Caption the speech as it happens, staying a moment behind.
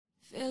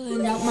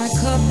Filling up my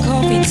cup,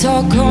 coffee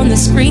talk on the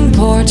screen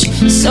porch.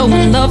 So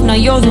in love, now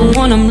you're the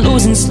one I'm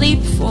losing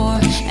sleep for.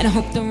 And I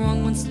hope the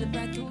wrong one slipped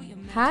right through your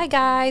mouth. Hi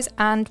guys,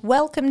 and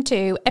welcome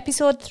to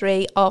episode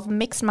 3 of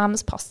Mixed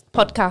Mums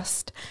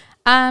podcast.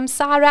 I'm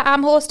Sarah,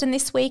 I'm hosting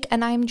this week,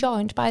 and I'm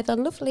joined by the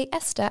lovely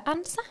Esther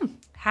and Sam.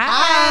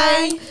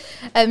 Hi.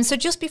 So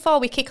just before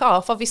we kick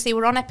off, obviously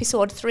we're on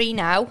episode 3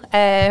 now.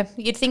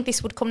 You'd think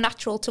this would come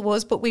natural to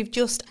us, but we've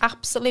just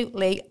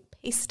absolutely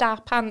pissed our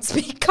pants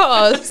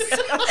because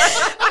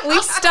we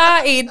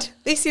started,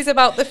 this is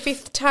about the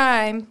 5th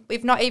time,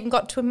 we've not even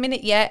got to a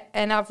minute yet,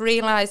 and I've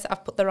realised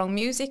I've put the wrong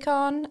music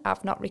on,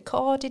 I've not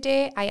recorded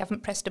it, I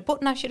haven't pressed a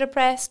button I should have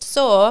pressed,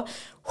 so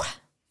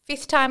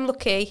 5th time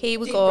lucky,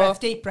 here we go.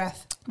 Deep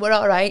breath. We're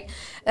all right.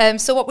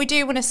 So what we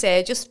do want to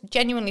say, just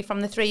genuinely from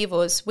the 3 of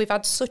us, we've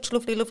had such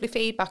lovely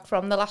feedback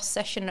from the last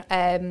session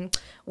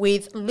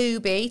with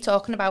Luby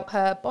talking about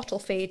her bottle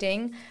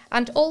feeding,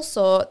 and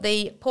also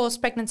the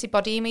post-pregnancy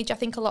body image. I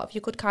think a lot of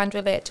you could kind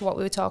of relate to what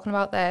we were talking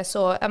about there.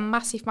 So a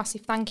massive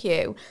thank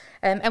you.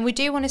 And we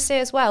do want to say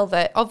as well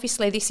that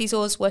obviously this is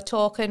us, we're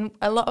talking,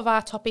 a lot of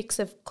our topics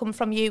have come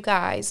from you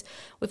guys.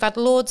 We've had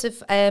loads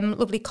of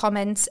lovely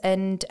comments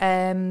and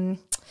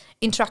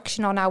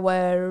interaction on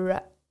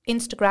our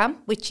Instagram,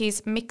 which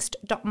is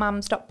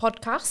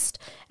mixed.mums.podcast,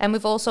 and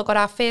we've also got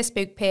our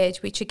Facebook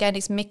page, which again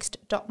is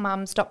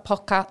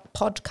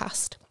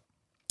mixed.mums.podcast.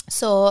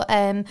 So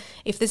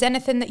if there's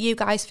anything that you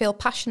guys feel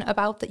passionate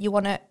about that you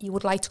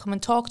would like to come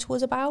and talk to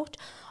us about,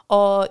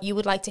 or you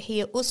would like to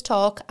hear us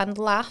talk and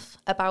laugh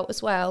about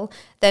as well,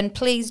 then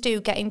please do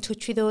get in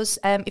touch with us.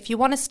 If you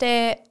want to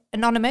stay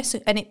anonymous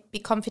and it be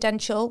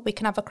confidential, we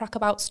can have a crack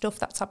about stuff,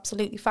 that's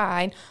absolutely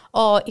fine.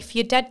 Or if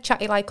you're dead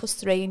chatty like us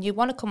 3 and you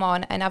want to come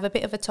on and have a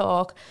bit of a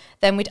talk,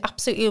 then we'd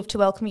absolutely love to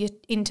welcome you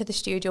into the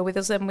studio with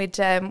us, and we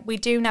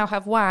do now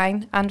have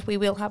wine and we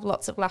will have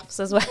lots of laughs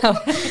as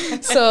well.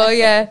 So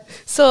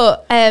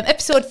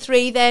episode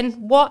 3 then,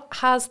 what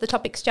has the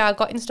topics jar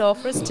got in store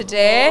for us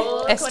today?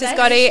 Esther's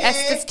got it,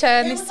 Esther's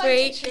turn this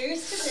week.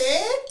 Choose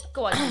today?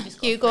 Go on,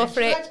 you go for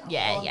it.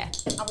 Yeah. I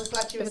was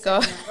glad you were Here we go.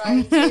 saying that.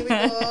 Right, here we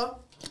go.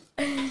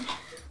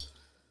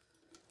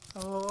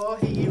 Oh,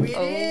 here it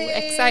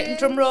is. Exciting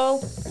drum roll.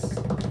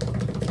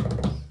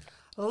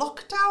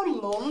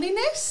 Lockdown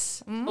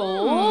loneliness.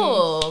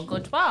 Oh,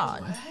 good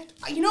one.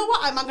 You know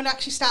what I'm going to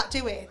actually start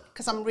doing?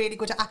 Because I'm really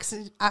good at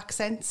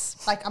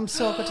accents. Like, I'm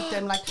so good at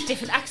them. Like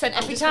Different accent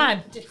every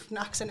time.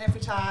 Different accent every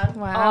time.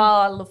 Oh,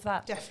 Wow. I love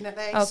that.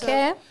 Definitely.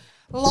 Okay.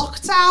 So,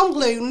 lockdown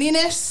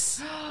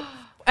loneliness.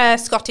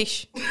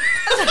 Scottish.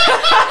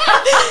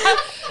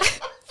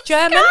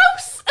 German.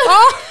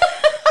 Oh,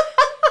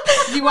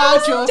 You are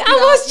joking. I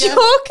was aren't you?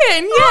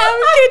 joking. Yeah,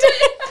 I'm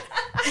kidding.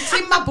 It's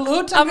in my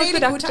blood. I'm I'm a really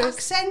good good at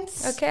actress.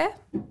 accents. Okay.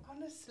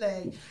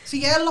 Honestly. So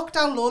yeah,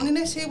 lockdown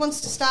loneliness. Who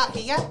wants to start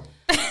here?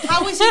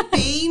 How has it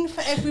been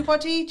for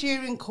everybody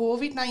during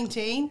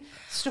COVID-19?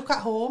 Stuck at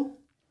home?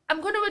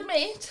 I'm going to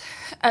admit,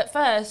 at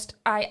first,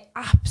 I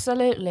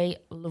absolutely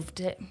loved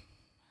it.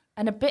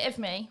 And a bit of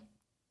me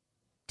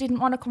didn't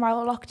want to come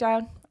out of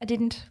lockdown. I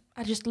didn't.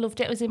 I just loved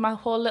it. I was in my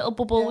whole little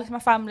bubble with my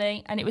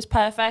family and it was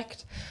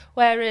perfect.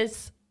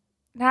 Whereas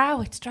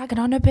now it's dragging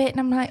on a bit and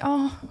I'm like,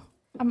 oh,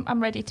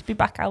 I'm ready to be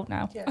back out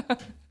now. Yeah,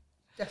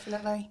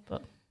 definitely.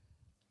 But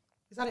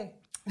Is that it?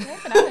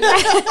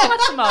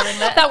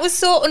 That was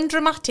so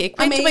undramatic.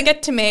 When do we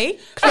get to me?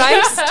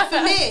 Christ.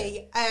 For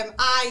me,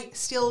 I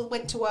still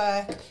went to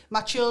work.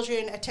 My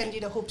children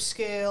attended a hub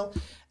school,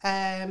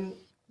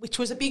 which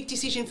was a big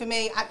decision for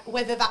me.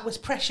 Whether that was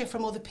pressure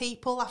from other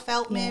people, I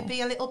felt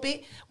maybe a little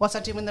bit. Was I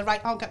doing the right?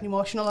 I'm getting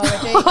emotional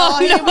already. Here we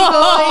go.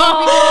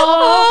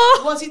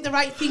 Was it the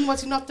right thing?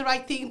 Was it not the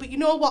right thing? But you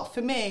know what?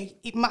 For me,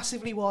 it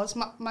massively was.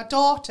 My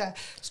daughter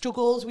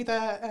struggles with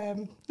her.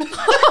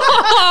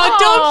 Oh,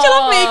 don't you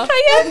love me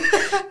crying?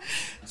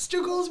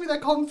 Struggles with her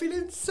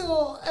confidence.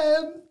 So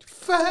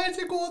for her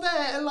to go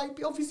there and like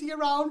be obviously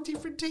around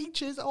different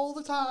teachers all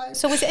the time.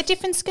 So was it a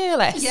different school,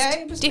 Est? Yeah,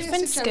 it was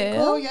different based in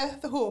Jericho, school. yeah,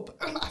 the hub.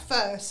 At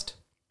first,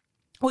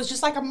 it was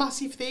just like a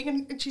massive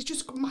thing, and she's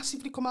just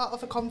massively come out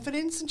of her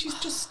confidence, and she's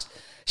just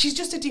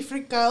a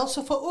different girl.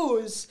 So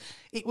for us,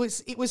 it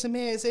was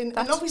amazing.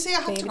 That's and obviously,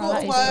 I had to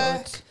go to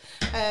work,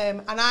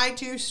 and I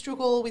do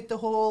struggle with the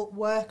whole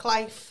work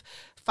life,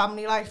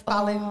 family life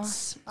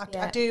balance.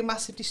 I do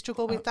massively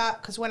struggle with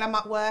that because when I'm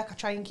at work, I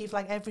try and give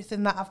like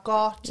everything that I've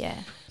got. Yeah.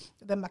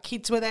 Then my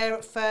kids were there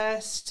at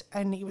first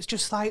and it was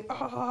just like,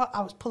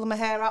 I was pulling my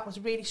hair out, I was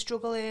really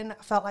struggling.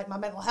 I felt like my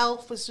mental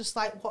health was just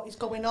like, what is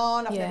going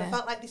on? I've never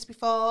felt like this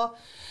before.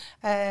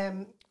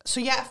 So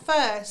yeah, at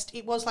first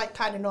it was like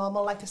kind of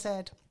normal, like I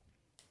said.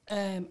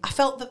 I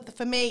felt that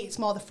for me, it's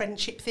more the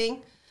friendship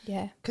thing.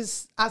 Yeah.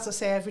 Because as I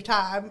say every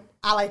time,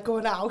 I like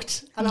going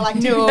out and I like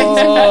doing things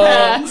with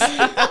my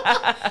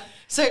friends.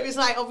 So it was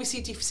like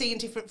obviously seeing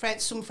different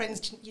friends. Some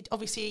friends,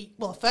 obviously,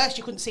 well, at first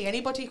you couldn't see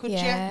anybody, could you?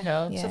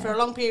 No. So for a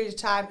long period of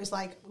time, it was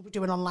like we were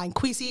doing online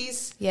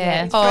quizzes.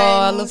 Yeah. with Oh,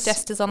 I friends, loved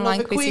Esther's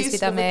online quizzes with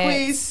her love a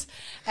mates.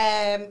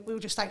 quiz. We were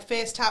just like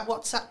FaceTime,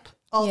 WhatsApp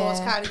all those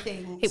kind of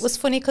things. It was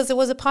funny because there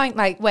was a point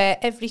like where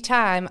every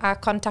time I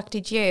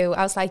contacted you,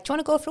 I was like, do you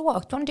want to go for a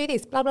walk? Do you want to do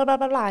this? Blah, blah, blah,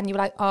 blah, blah. And you were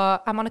like, oh,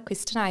 I'm on a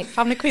quiz tonight.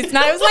 Family quiz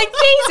night. I was like,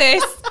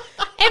 Jesus.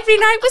 Every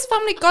night was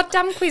family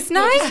goddamn quiz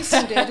night. No,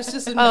 just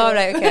a Sunday. Oh,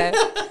 right, okay.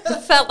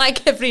 It felt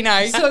like every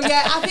night. So,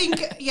 yeah, I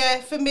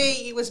think, for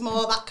me, it was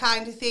more that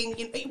kind of thing.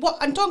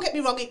 And don't get me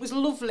wrong, it was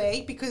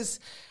lovely because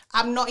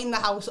I'm not in the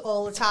house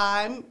all the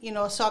time,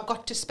 so I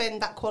got to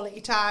spend that quality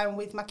time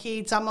with my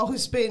kids and my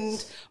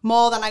husband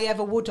more than I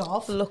ever would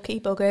have. Lucky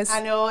buggers.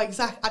 I know,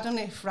 exactly. I don't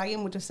know if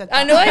Ryan would have said that.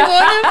 I know I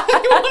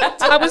would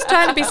have. I was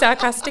trying to be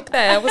sarcastic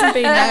there. I wasn't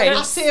being nice.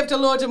 I saved a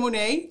load of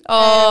money.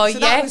 Oh, so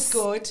that was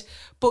good.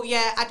 But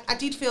yeah, I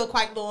did feel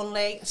quite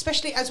lonely,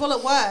 especially as well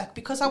at work,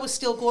 because I was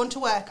still going to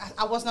work.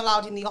 I wasn't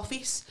allowed in the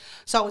office,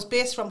 so I was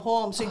based from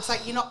home. So it's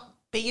like you're not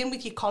being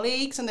with your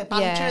colleagues and the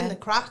banter and the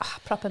crack.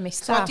 Proper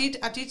missed so that.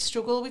 I did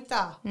struggle with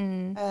that.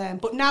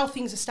 But now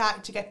things are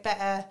starting to get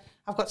better.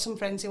 I've got some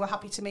friends who are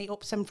happy to meet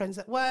up, some friends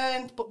that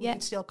weren't, but we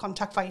can still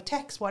contact via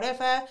text,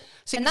 whatever.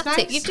 So and that's nice.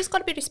 it. You've just got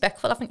to be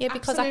respectful, haven't you?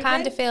 Because Absolutely. I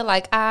kind of feel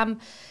like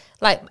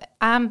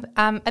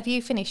have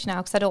you finished now?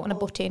 Because I don't want to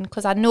butt in,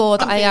 because I know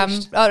that I am.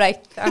 All right,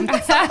 I'm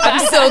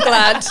so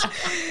glad.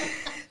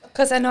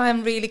 Because I know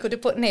I'm really good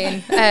at putting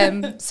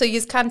in. So you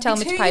can tell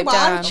me to pipe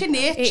down. It's your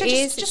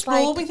nature. Just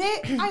roll with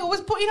it. I always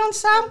put it on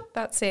Sam.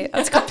 That's it.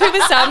 It's got to be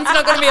Sam's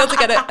not going to be able to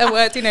get a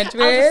word in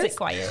edgeways. I'll just sit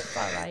quiet. It's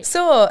all right.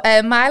 So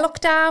my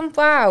lockdown,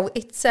 wow,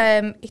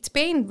 it's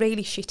been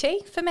really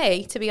shitty for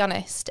me, to be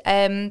honest.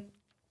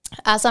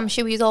 As I'm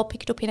sure you all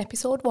picked up in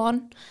episode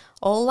 1,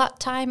 all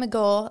that time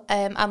ago,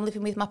 I'm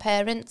living with my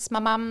parents. My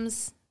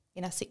mum's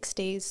in her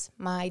 60s.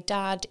 My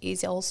dad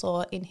is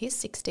also in his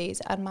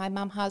 60s, and my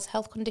mum has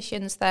health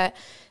conditions that,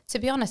 to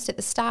be honest, at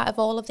the start of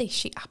all of this,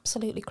 she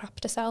absolutely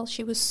crapped herself.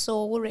 She was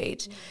so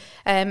worried.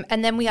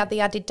 And then we had the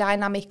added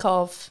dynamic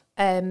of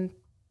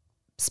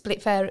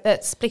split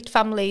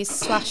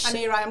families / And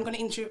here I'm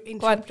going to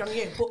interrupt on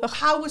you. But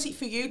how was it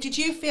for you? Did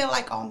you feel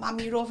like, oh, Mum,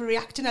 you're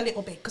overreacting a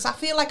little bit? Because I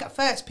feel like at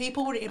first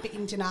people were a bit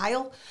in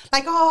denial.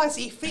 Like, oh, as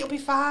if it'll be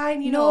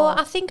fine, you know. No,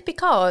 I think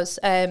because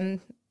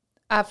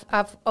I've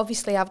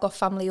got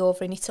family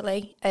over in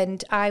Italy,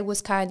 and I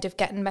was kind of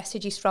getting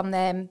messages from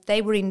them.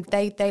 They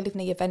live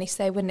near Venice.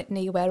 They were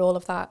near where all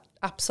of that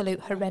absolute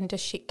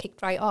horrendous shit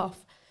kicked right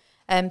off.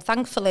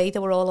 Thankfully, they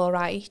were all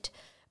right.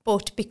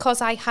 But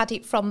because I had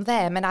it from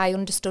them and I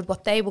understood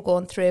what they were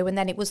going through, and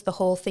then it was the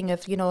whole thing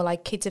of,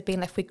 like kids have been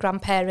left with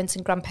grandparents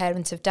and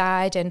grandparents have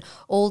died and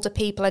older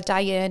people are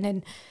dying,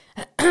 and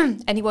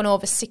anyone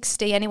over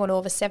 60, anyone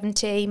over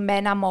 70,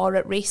 men are more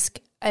at risk.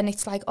 And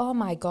it's like, oh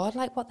my God,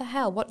 like what the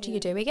hell? What do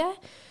you do again?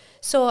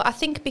 So I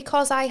think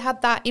because I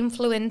had that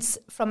influence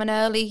from an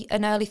early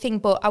thing,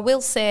 but I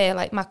will say,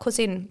 like my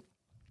cousin,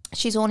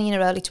 she's only in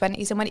her early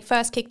 20s, and when it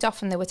first kicked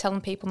off and they were telling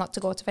people not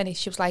to go to Venice,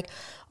 she was like,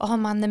 oh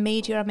man, the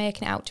media are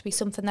making it out to be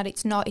something that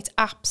it's not. It's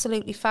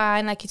absolutely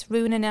fine. Like, it's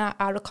ruining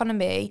our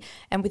economy.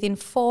 And within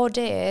 4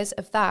 days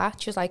of that,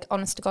 she was like,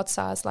 honest to God,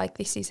 Sars, like,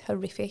 this is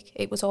horrific.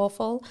 It was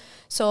awful.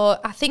 So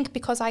I think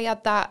because I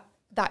had that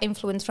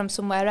influence from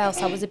somewhere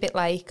else, I was a bit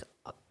like,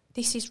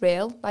 this is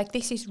real. Like,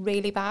 this is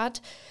really bad.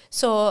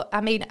 So,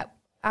 I mean,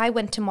 I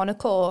went to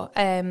Monaco,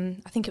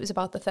 I think it was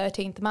about the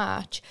 13th of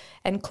March,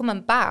 and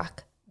coming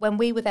back, when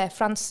we were there,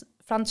 France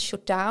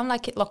shut down,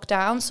 like it locked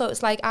down. So it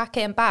was like I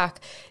came back,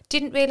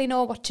 didn't really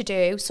know what to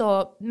do.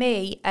 So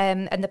me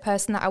and the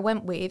person that I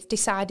went with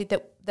decided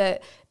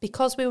that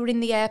because we were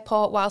in the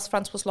airport whilst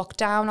France was locked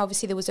down,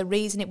 obviously there was a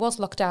reason it was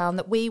locked down,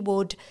 that we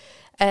would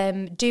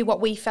do what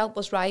we felt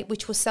was right,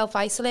 which was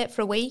self-isolate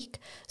for a week.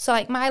 So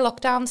like my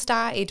lockdown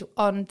started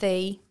on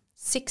the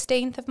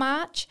 16th of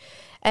March.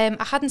 I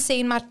hadn't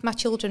seen my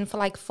children for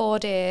like 4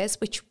 days,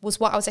 which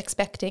was what I was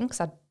expecting because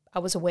I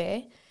was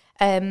away.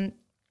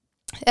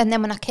 And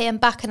then when I came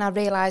back and I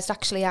realised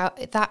actually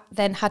that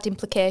then had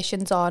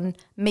implications on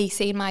me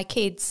seeing my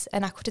kids,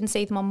 and I couldn't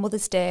see them on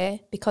Mother's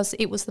Day because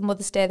it was the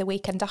Mother's Day the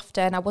weekend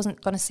after, and I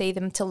wasn't going to see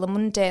them till the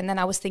Monday. And then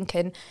I was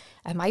thinking,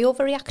 am I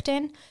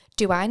overreacting?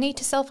 Do I need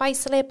to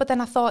self-isolate? But then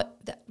I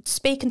thought, that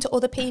speaking to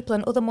other people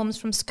and other mums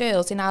from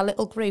schools in our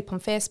little group on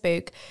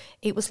Facebook,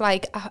 it was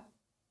like,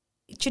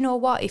 do you know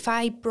what? If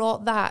I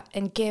brought that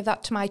and gave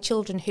that to my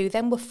children who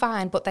then were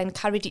fine, but then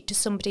carried it to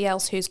somebody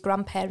else whose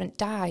grandparent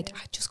died,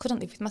 I just couldn't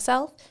live with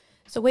myself.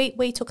 So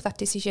we took that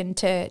decision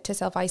to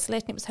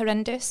self-isolate, and it was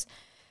horrendous.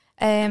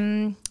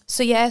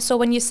 So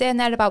when you're saying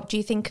there about, do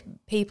you think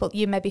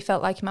you maybe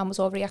felt like your mum was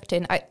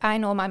overreacting? I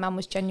know my mum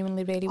was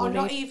genuinely really worried.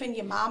 Or not even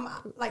your mum,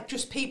 like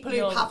just people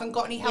who haven't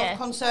got any health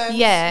concerns,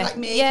 like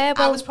me. Yeah,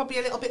 well, I was probably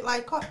a little bit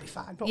like, oh, it'll be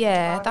fine.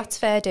 That's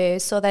fair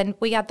dues. So then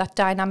we had that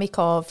dynamic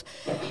of,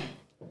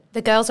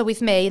 the girls are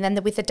with me and then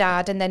they're with the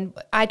dad, and then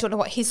I don't know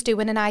what he's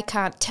doing and I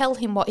can't tell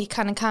him what he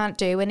can and can't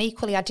do. And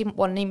equally, I didn't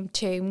want him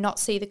to not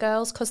see the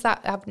girls because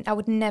I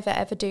would never,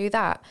 ever do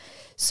that.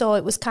 So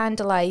it was kind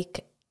of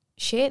like,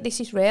 shit, this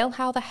is real.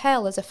 How the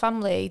hell as a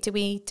family do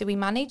we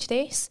manage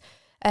this?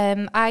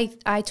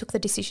 I took the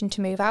decision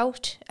to move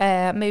out.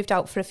 Moved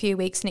out for a few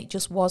weeks and it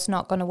just was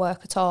not going to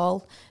work at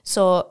all.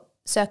 So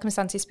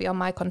circumstances beyond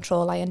my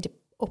control, I ended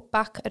up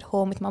back at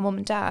home with my mum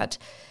and dad,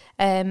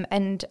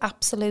 and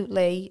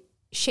absolutely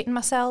shitting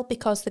myself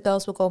because the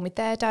girls were going with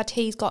their dad.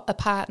 He's got a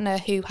partner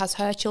who has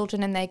her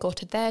children and they go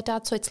to their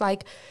dad. So it's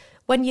like,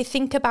 when you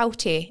think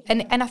about it,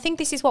 and I think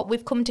this is what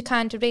we've come to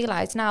kind of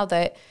realise now,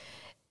 that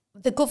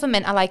the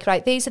government are like,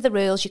 right, these are the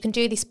rules, you can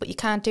do this, but you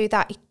can't do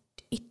that.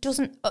 It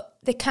doesn't,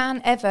 they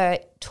can't ever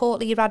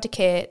totally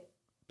eradicate,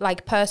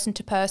 like, person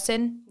to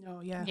person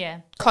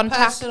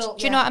contact. Personal,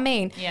 do you know what I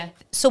mean? Yeah.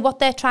 So what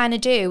they're trying to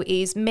do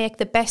is make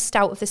the best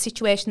out of the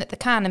situation that they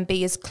can and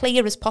be as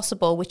clear as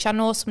possible, which I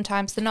know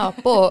sometimes they're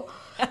not, but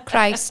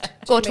Christ,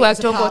 go to work,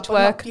 don't go to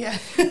work.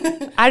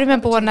 I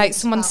remember one night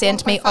someone saying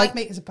to me, 5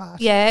 metres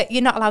apart. yeah,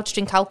 you're not allowed to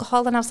drink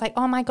alcohol. And I was like,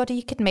 oh my God, are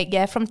you kidding me?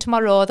 Yeah, from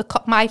tomorrow,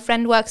 my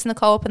friend works in the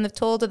co-op and they've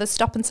told her to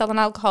stop and selling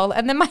alcohol.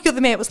 And then my other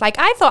mate was like,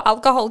 I thought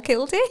alcohol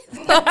killed it. I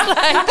was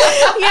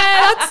like,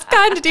 yeah, that's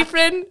kind of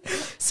different.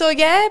 So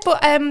yeah, but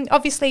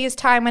obviously as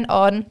time went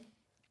on,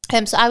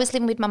 so I was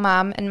living with my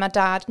mum and my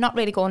dad, not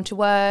really going to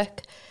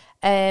work,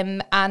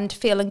 and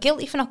feeling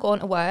guilty for not going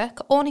to work,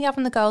 only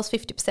having the girls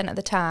 50% of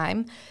the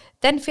time,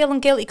 then feeling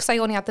guilty because I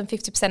only had them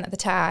 50% of the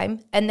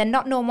time, and then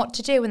not knowing what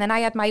to do. And then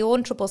I had my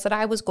own troubles that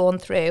I was going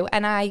through,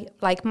 and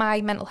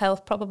my mental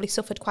health probably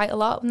suffered quite a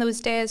lot. And there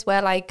was days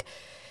where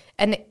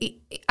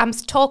I'm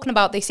talking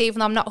about this even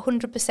though I'm not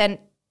 100%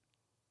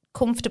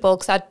 comfortable,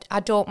 because I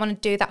don't want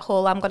to do that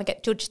whole I'm going to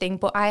get judged thing,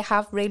 but I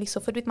have really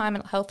suffered with my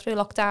mental health through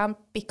lockdown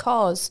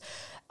because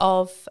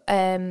of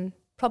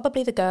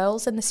probably the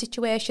girls and the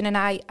situation, and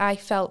I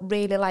felt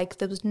really like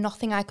there was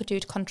nothing I could do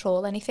to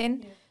control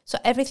anything. So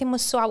everything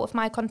was so out of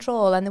my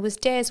control, and there was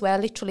days where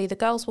literally the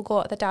girls would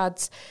go to the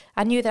dads.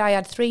 I knew that I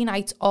had 3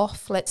 nights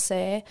off, let's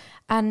say,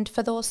 and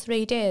for those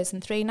 3 days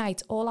and 3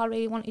 nights, all I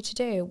really wanted to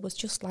do was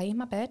just lie in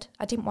my bed.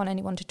 I didn't want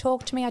anyone to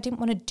talk to me. I didn't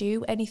want to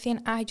do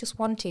anything. I just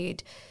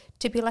wanted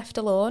to be left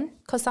alone,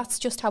 because that's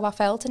just how I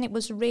felt, and it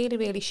was really,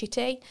 really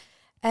shitty.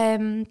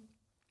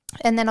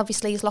 And then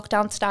obviously as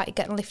lockdown started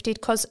getting lifted,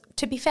 because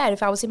to be fair,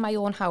 if I was in my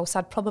own house,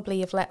 I'd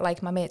probably have let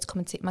like my mates come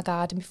and sit in my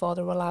garden before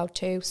they were allowed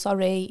to.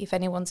 Sorry if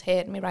anyone's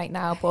hating me right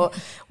now, but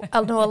I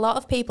know a lot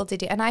of people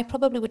did it, and I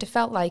probably would have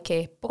felt like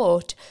it.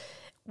 But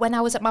when I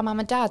was at my mum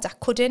and dad's, I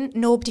couldn't.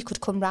 Nobody could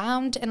come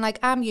round, and like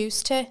I'm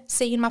used to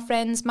seeing my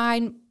friends.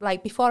 Mine,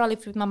 like before I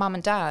lived with my mum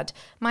and dad,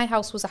 my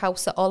house was a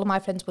house that all of my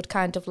friends would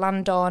kind of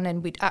land on,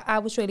 and I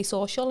was really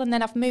social. And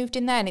then I've moved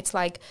in there, and it's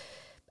like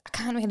I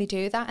can't really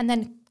do that. And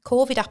then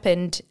COVID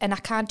happened and I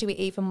can't do it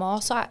even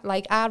more. So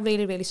I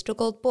really, really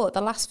struggled. But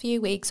the last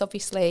few weeks,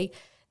 obviously,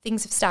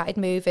 things have started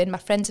moving. My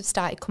friends have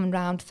started coming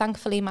round.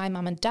 Thankfully, my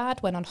mum and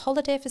dad went on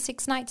holiday for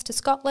 6 nights to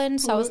Scotland.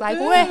 So I was like,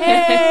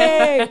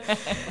 way!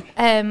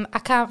 I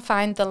can't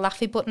find the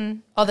laughy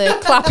button or the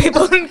clappy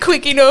button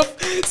quick enough.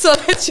 So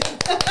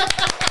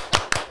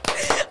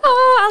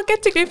I'll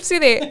get to grips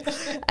with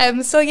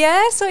it. So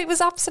it was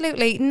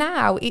absolutely,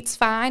 now it's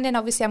fine. And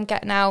obviously I'm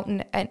getting out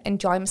and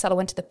enjoying myself. I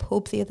went to the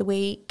pub the other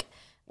week.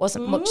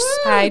 Wasn't much.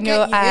 I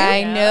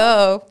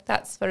know.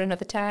 That's for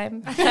another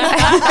time.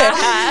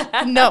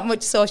 Not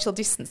much social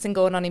distancing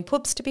going on in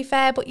pubs, to be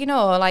fair. But,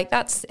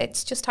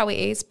 it's just how it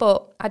is.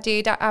 But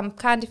I'm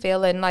kind of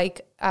feeling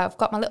like I've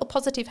got my little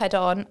positive head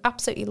on,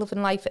 absolutely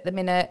loving life at the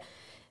minute.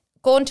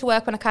 Going to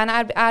work when I can.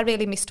 I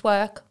really missed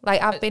work.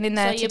 Like, I've been in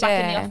there today. So you're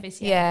back in the office,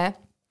 yeah.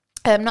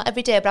 Not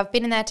every day, but I've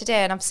been in there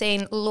today and I've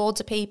seen loads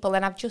of people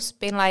and I've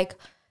just been like,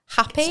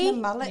 happy. It's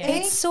normality.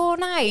 It's so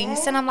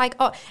nice. And I'm like,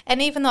 oh,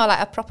 and even though like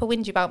I proper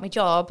whinge about my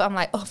job, I'm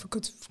like, oh, for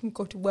God's sake,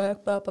 go to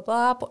work, blah, blah,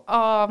 blah. But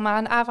oh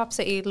man, I've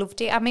absolutely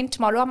loved it. I mean,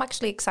 tomorrow I'm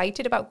actually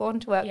excited about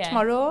going to work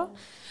tomorrow.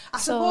 I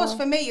suppose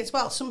for me as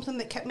well, something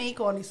that kept me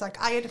going is like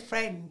I had a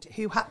friend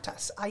who had to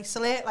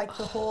isolate like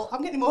the whole,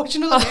 I'm getting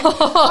emotional again.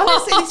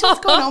 Honestly, this is what's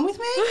going on with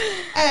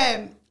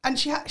me. And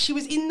she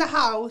was in the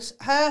house,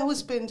 her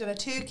husband and her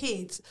 2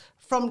 kids,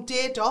 from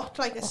day dot,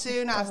 like as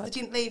soon as they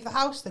didn't leave the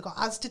house, they got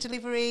Asda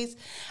deliveries.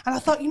 And I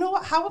thought, you know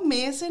what, how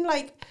amazing,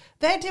 like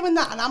they're doing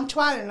that and I'm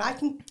twining and I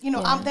can,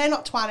 they're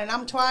not twining,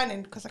 I'm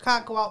twining because I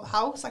can't go out the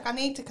house. Like I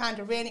need to kind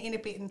of rein it in a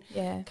bit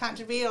and kind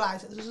of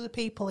realise that there's other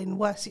people in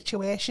worse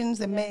situations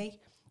than me.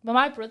 Well,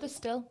 my brother's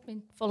still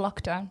in full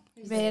lockdown.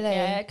 Really?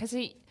 Yeah, because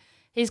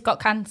he's got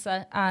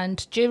cancer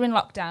and during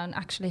lockdown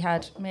actually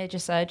had major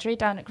surgery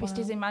down at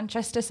Christie's in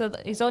Manchester. So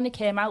that he's only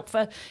came out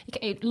for,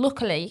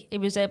 luckily he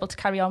was able to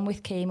carry on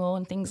with chemo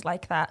and things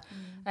like that.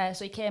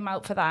 So he came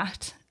out for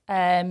that.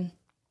 And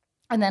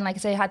then, like I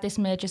say, had this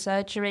major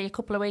surgery a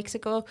couple of weeks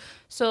ago.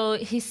 So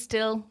he's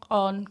still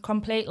on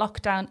complete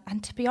lockdown.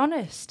 And to be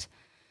honest,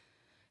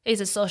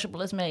 he's as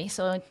sociable as me.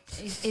 So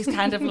he's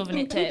kind of loving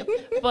it too.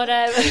 But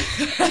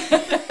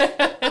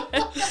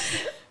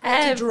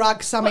to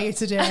drag Sammy here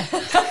today.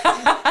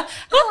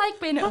 I like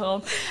being at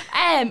home.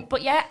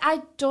 But yeah,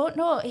 I don't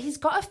know. He's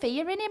got a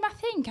fear in him, I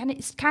think. And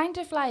it's kind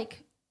of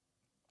like,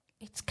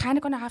 it's kind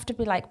of going to have to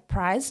be like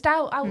prized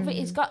out of it.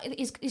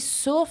 He's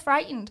so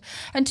frightened.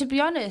 And to be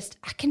honest,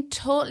 I can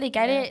totally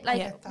get it.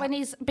 Like when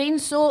he's been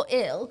so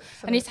ill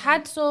and he's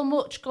had so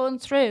much going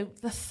through,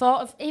 the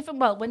thought of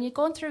when you're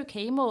going through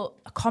chemo,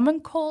 a common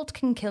cold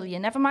can kill you,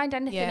 never mind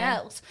anything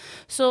else.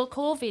 So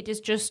COVID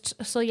is just,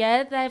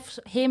 they've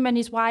him and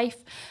his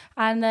wife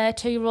and their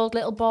 2-year-old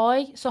little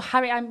boy. So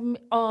Harry, I'm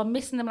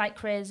missing them like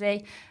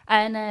crazy.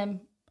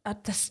 And,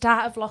 at the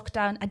start of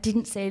lockdown, I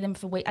didn't see them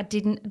for weeks. I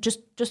didn't,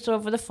 just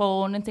over the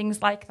phone and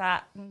things like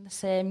that, and the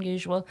same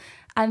usual.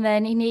 And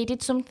then he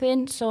needed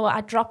something, so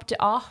I dropped it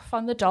off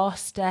on the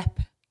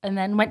doorstep and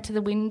then went to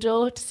the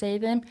window to see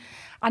them.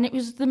 And it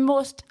was the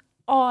most,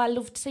 I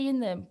loved seeing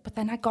them. But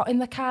then I got in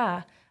the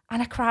car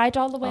and I cried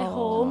all the way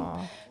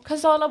home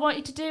because all I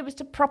wanted to do was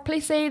to properly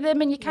see them.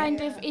 And you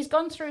he's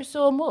gone through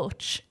so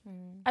much.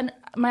 And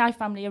my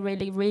family are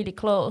really, really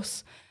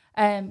close.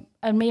 And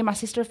me and my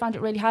sister have found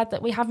it really hard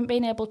that we haven't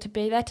been able to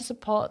be there to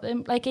support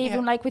them. Like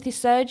even like with his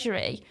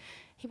surgery,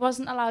 he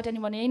wasn't allowed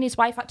anyone in. His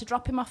wife had to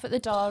drop him off at the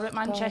door at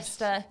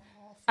Manchester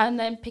and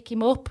then pick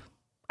him up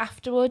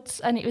afterwards.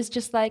 And it was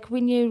just like,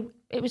 we knew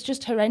it was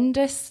just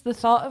horrendous, the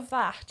thought of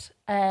that.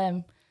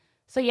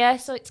 So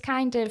it's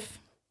kind of,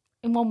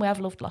 in one way I've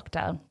loved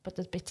lockdown, but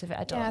there's bits of it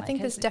I don't like. I think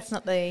there's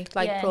definitely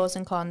pros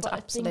and cons, but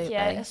absolutely.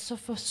 I think, so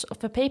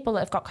for people that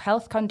have got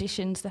health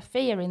conditions, the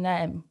fear in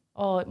them,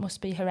 it must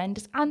be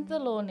horrendous. And the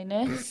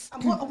loneliness.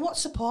 And what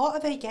support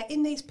are they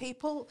getting, these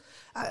people?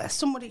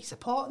 Somebody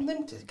supporting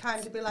them to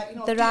kind of be like,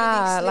 there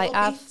are, like,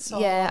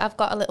 I've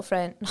got a little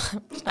friend.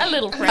 A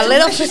little friend. A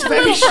little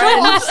friend.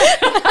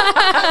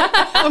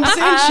 I'm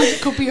saying she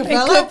could be a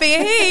fella. It could be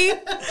he.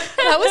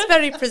 That was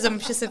very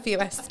presumptuous of you,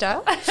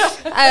 Esther.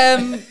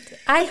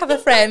 I have a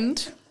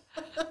friend,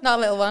 not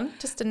a little one,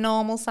 just a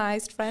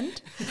normal-sized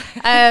friend.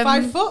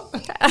 5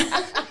 foot.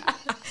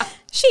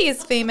 She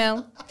is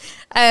female.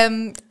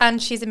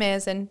 And she's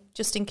amazing,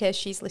 just in case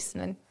she's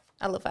listening.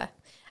 I love her.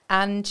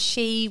 And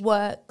she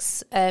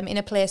works in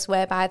a place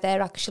whereby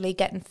they're actually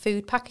getting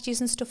food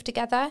packages and stuff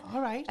together.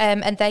 All right.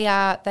 And they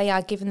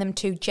are giving them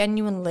to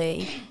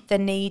genuinely the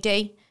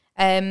needy.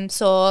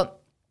 So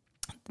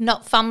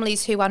not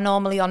families who are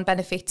normally on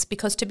benefits,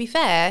 because to be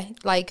fair,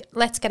 like,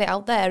 let's get it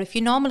out there. If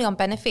you're normally on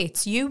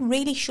benefits, you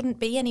really shouldn't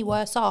be any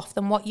worse off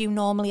than what you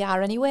normally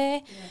are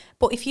anyway. Yeah.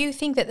 But if you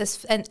think that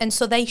there's, and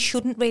so they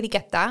shouldn't really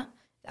get that.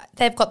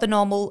 They've got the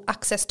normal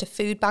access to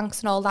food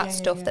banks and all that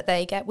stuff that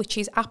they get, which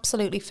is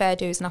absolutely fair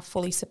dues, and I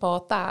fully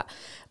support that.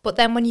 But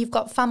then when you've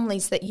got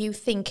families that you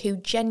think who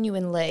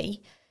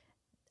genuinely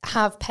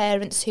have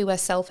parents who are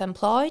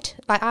self-employed,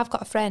 like I've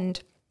got a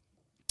friend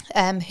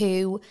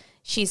who,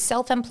 she's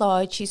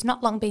self-employed, she's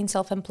not long been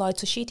self-employed,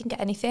 so she didn't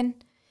get anything.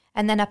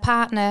 And then her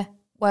partner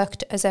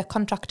worked as a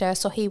contractor,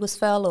 so he was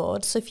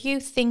furloughed. So if you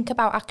think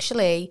about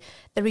actually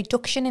the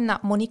reduction in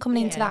that money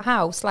coming into that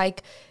house,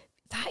 like,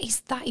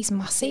 that is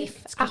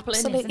massive.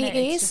 Absolutely it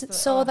is.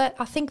 So that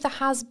I think there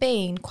has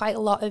been quite a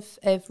lot of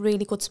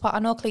really good support. I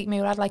know Cleat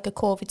Muir had like a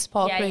COVID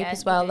support group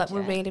as well that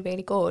were really,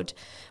 really good.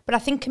 But I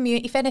think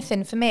if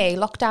anything, for me,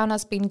 lockdown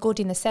has been good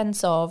in the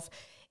sense of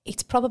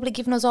it's probably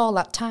given us all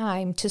that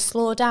time to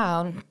slow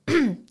down,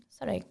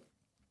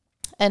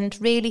 and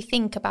really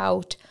think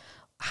about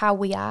how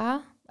we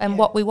are and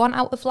what we want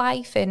out of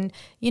life, and,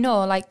 you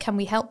know, like, can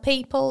we help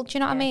people? Do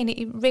you know what I mean?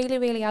 It really,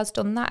 really has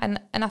done that.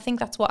 And I think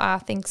that's what I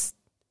think's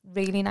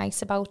really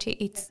nice about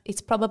it.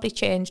 It's probably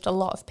changed a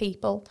lot of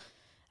people.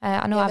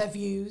 I know their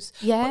views.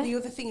 Yeah. But the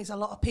other thing is, a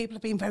lot of people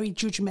have been very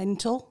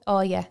judgmental. Oh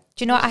yeah.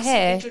 Do you know what I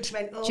hate?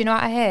 Do you know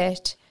what I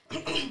hate?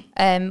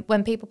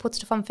 When people put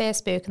stuff on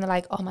Facebook and they're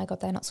like, "Oh my God,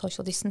 they're not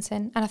social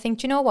distancing," and I think,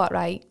 do you know what?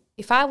 Right?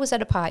 If I was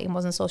at a party and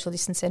wasn't social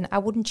distancing, I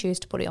wouldn't choose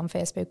to put it on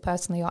Facebook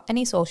personally or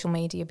any social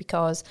media,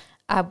 because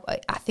I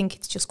think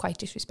it's just quite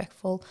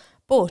disrespectful.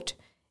 But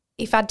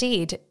if I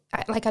did,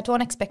 I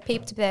don't expect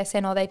people to be there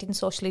saying, "Oh, they didn't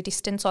socially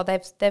distance," or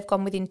they've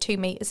gone within 2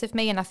 meters of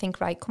me, and I think,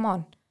 right, come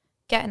on,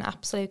 get an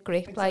absolute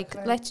grip. Exactly.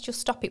 Like, let's just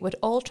stop it. We're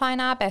all trying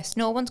our best.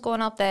 No one's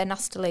going out there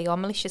nastily or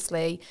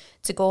maliciously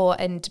to go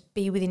and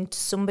be within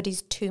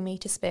somebody's 2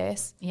 meter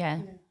space. Yeah.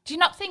 Do you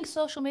not think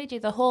social media,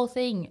 the whole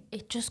thing,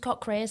 it just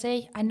got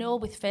crazy? I know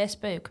with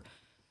Facebook,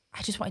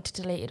 I just wanted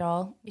to delete it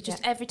all. It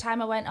just, every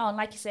time I went on,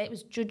 like you say, it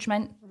was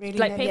judgment, really,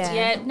 like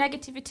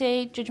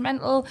negativity,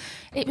 judgmental.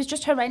 It was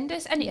just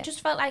horrendous, and it just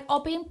felt like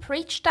being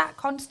preached at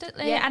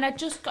constantly. And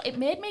it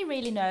made me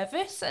really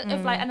nervous. And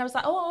I was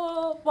like,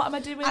 oh, what am I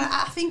doing? And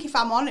I think, if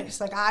I'm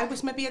honest, like, I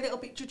was maybe a little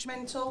bit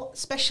judgmental,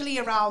 especially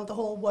around the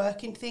whole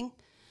working thing,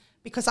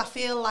 because I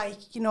feel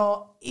like, you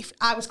know, if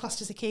I was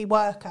classed as a key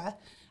worker,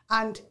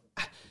 and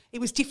it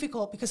was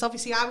difficult because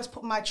obviously I was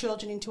putting my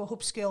children into a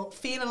hub school,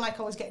 feeling like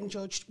I was getting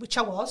judged, which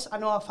I was. I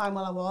know I fine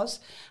well I was.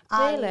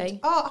 And, really?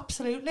 Oh,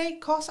 absolutely. Of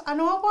course. I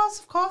know I was.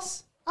 Of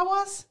course I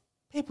was.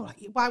 people are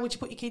like, why would you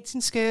put your kids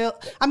in school?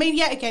 I mean,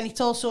 yet again, it's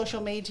all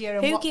social media.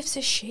 And Who gives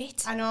a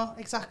shit? I know,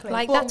 exactly.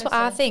 Like, but that's what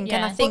I think. Yeah.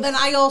 And I think... But then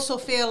I also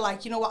feel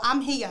like, you know what,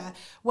 I'm here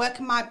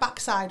working my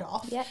backside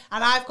off, Yeah.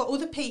 and I've got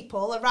other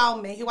people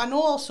around me who I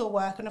know also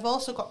work and have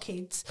also got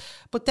kids,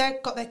 but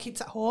they've got their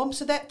kids at home.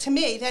 So to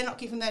me, they're not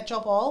giving their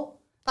job all.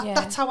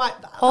 That's how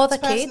All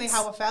that's the personally kids.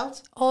 how I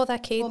felt. All their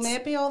kids. Well,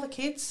 maybe all the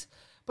kids.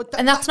 But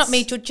And that's not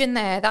me judging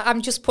there. That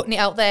I'm just putting it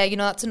out there. You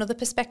know, that's another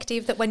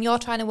perspective, that when you're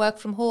trying to work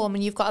from home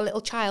and you've got a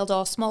little child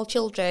or small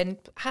children,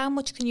 how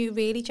much can you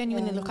really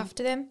genuinely look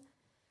after them?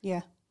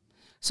 Yeah.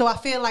 So I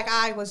feel like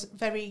I was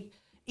very...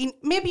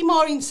 maybe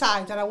more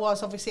inside than I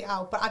was obviously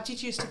out, but I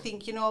did used to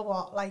think, you know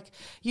what, like,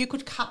 you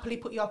could happily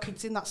put your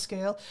kids in that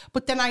school,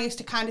 but then I used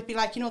to kind of be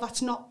like, you know,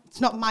 it's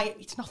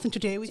nothing to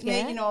do with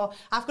me, you know,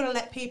 I've got to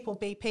let people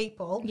be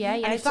people,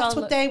 and if that's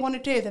what they want to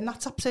do, then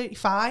that's absolutely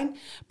fine.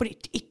 But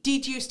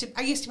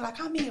I used to be like,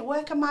 I'm here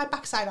working my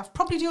backside off,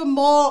 probably doing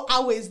more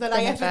hours than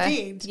I ever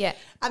did,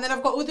 and then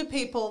I've got other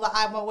people that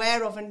I'm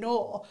aware of and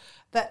know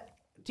that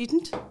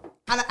didn't,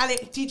 and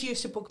it did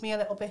used to bug me a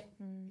little bit.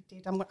 It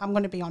did. I'm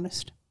going to be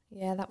honest.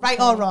 Yeah, that was right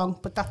or wrong,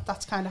 but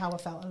that's kind of how I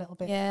felt a little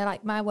bit. Yeah,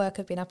 like my work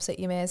have been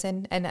absolutely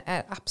amazing, and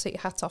absolutely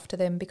hats off to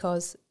them,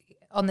 because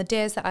on the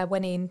days that I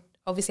went in,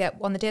 obviously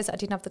on the days that I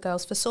didn't have the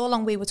girls, for so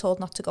long we were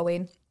told not to go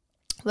in,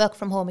 work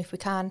from home if we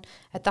can.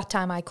 At that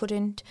time I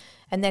couldn't,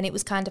 and then it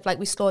was kind of like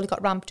we slowly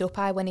got ramped up.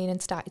 I went in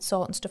and started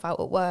sorting stuff out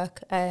at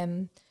work,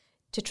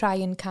 to try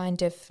and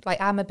kind of, like,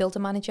 I'm a builder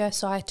manager,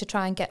 so I had to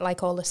try and get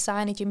like all the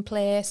signage in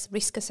place,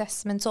 risk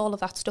assessments, all of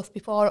that stuff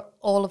before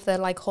all of the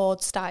like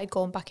hordes started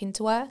going back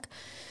into work.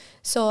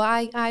 So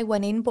I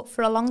went in, but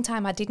for a long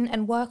time I didn't,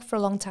 and work for a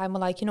long time were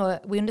like, you know,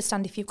 we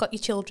understand if you've got your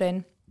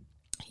children,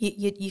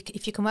 you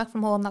if you can work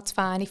from home, that's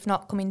fine. If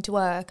not, come into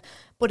work.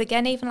 But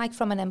again, even like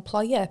from an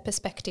employer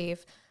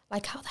perspective,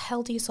 like, how the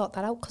hell do you sort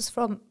that out? Because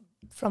from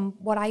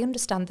what I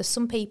understand, there's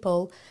some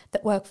people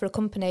that work for a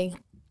company.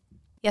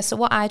 Yeah, so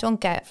what I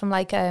don't get from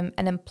like an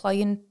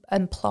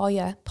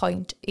employer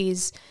point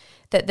is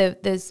that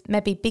there's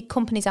maybe big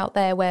companies out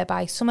there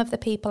whereby some of the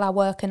people are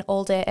working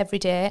all day, every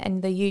day,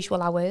 and the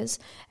usual hours,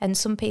 and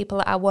some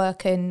people are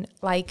working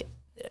like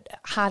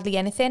hardly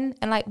anything.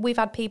 And like, we've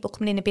had people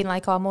coming in and being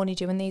like, oh, I'm only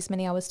doing these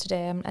many hours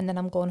today, and then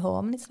I'm going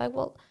home. And it's like,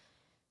 well,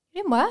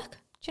 you didn't work.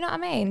 Do you know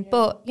what I mean? Yeah.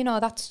 But, you know,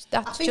 that's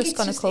just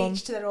going to come.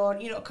 Each to their own,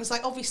 you know, because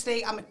like,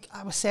 obviously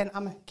I was saying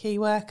I'm a key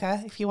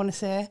worker, if you want to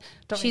say.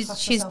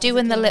 She's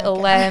doing the little,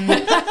 you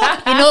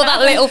know,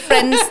 that little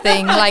friends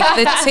thing, like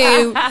the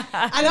two,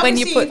 and when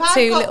you put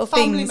two little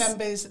family things.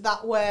 members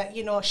that were,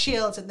 you know,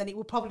 shields, and then it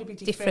would probably be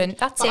different.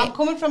 That's but it. I'm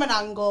coming from an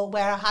angle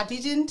where I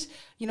didn't,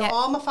 you know,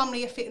 all my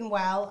family are fitting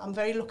well. I'm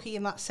very lucky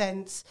in that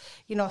sense,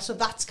 you know, so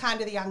that's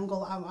kind of the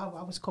angle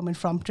I was coming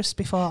from, just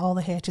before all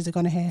the haters are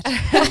going to hate.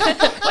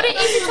 But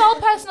it's all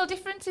personal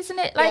difference, isn't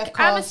it? Like,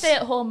 I'm a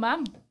stay-at-home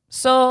mum.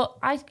 So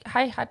I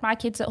had my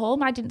kids at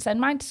home. I didn't send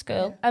mine to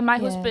school. And my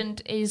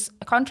husband is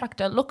a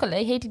contractor.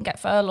 Luckily, he didn't get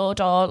furloughed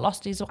or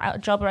lost his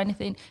job or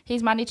anything.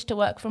 He's managed to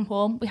work from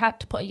home. We had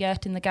to put a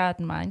yurt in the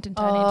garden, mind, and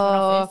turn it into an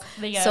office.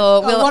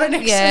 What an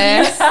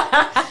excuse.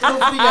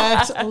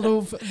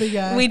 Love the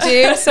yurt. We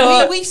do.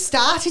 So we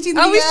started in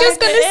the I yurt. was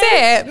just going to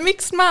say,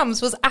 Mixed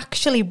Mums was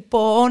actually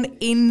born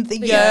in the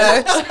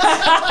yurt.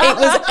 It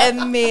was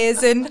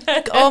amazing.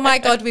 Oh my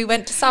God, we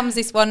went to Sam's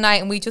this one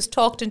night and we just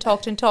talked. And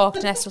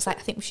Esther was like,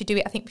 I think we should do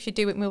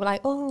it. And we were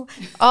like, oh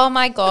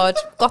my God,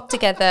 got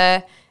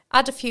together,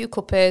 had a few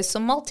cuppers,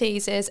 some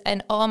Maltesers,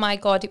 and oh my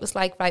God, it was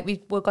like, right,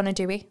 we were going to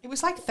do it. It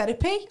was like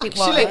therapy,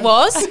 actually. It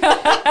was.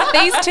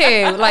 These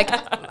two, like,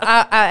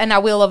 and I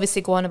will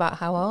obviously go on about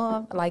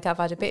how, like, I've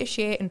had a bit of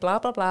shit and blah,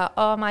 blah, blah.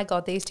 Oh my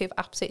God, these two have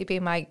absolutely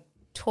been my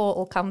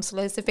total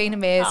counsellors. They've been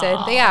amazing.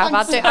 They have.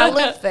 I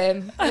love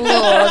them.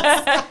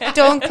 Loads.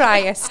 Don't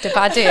cry, Esther,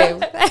 but I do.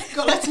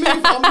 Let's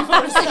move on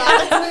before we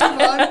start. Let's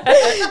move on.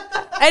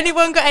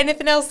 Anyone got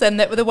anything else then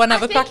that they want to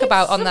have a crack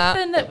about on that?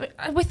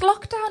 With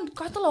lockdown,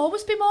 God, there'll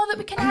always be more that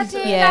we can add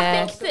in.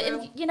 Yeah. I think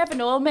that you never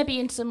know, maybe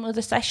in some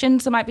other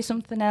sessions there might be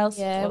something else.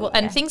 Yeah,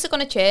 and things are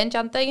going to change,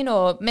 aren't they? You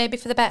know, maybe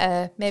for the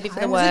better, maybe for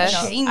the worse.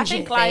 I think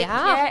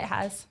it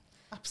has.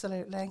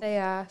 Absolutely. They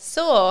are.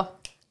 So,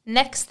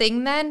 next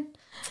thing then.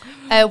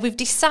 We've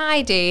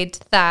decided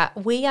that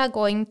we are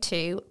going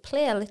to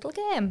play a little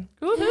game.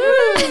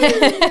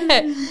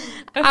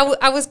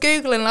 I was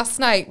Googling last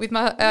night with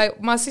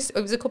my sister.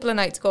 It was a couple of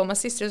nights ago. My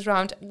sister was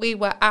around. We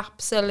were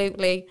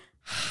absolutely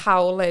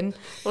howling.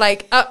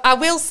 Like, I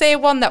will say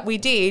one that we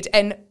did,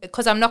 and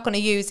because I'm not going to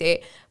use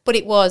it, but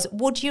it was,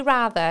 would you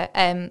rather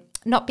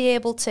not be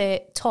able to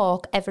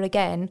talk ever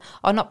again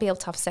or not be able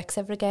to have sex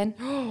ever again?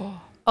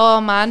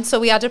 Oh man, so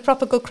we had a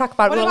proper good crack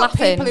about it. We were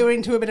laughing. People who are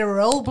into a bit of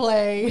role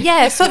play?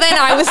 Yeah, so then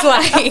I was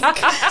like,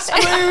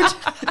 screwed.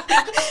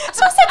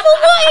 So I said, well,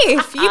 what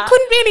if you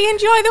couldn't really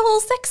enjoy the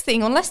whole sex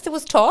thing unless there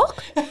was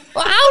talk?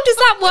 Well, how does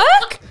that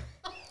work?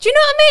 Do you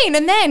know what I mean?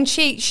 And then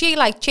she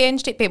like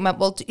changed it a bit and went,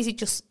 well, is it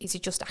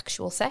just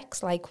actual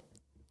sex? Like,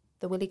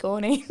 the Willie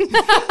Gorney.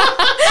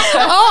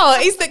 Oh,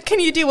 can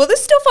you do other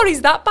stuff or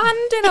is that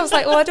banned? And I was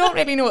like, I don't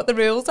really know what the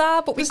rules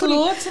are, but we couldn't.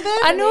 Loads of them.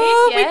 I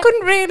know, we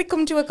couldn't really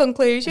come to a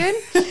conclusion.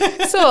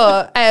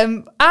 So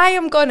I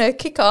am gonna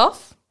kick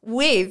off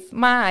with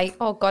my,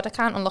 oh God, I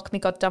can't unlock my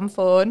goddamn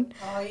phone.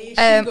 Oh,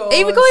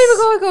 here we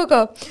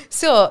go.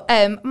 So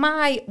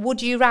my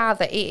would you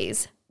rather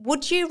is,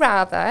 would you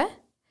rather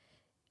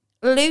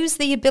lose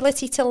the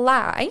ability to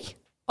lie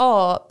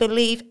or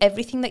believe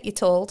everything that you're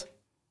told?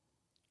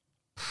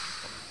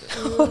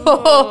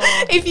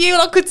 If you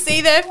lot could see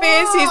their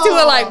faces, who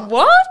were like,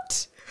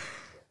 what?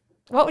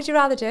 What would you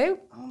rather do?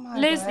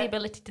 Lose the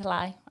ability to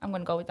lie. I'm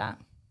going to go with that.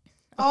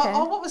 Okay.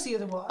 Oh, what was the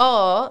other one?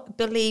 Or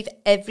believe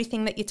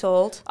everything that you're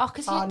told. Oh,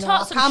 because you no,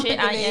 taught I some can't shit,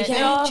 aren't believe you? it.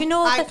 Yeah. Do you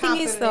know what I the thing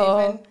can't is, believe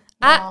though? it.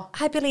 No.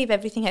 I believe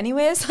everything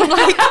anyways. I'm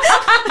like,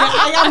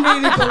 I am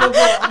really gullible.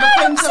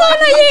 I am so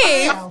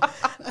naive.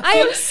 I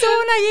am so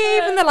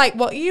naive. And they're like,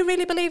 what, you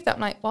really believe that?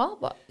 I'm like,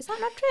 what? Is that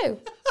not true?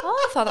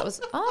 Oh, I thought that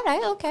was, all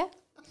right, okay.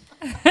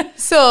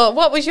 So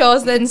what was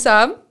yours then,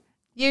 Sam?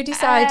 You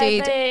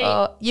decided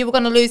you were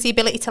going to lose the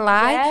ability to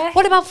lie. Yeah.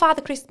 What about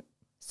Father Chris?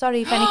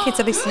 Sorry if any kids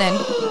are listening.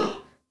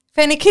 If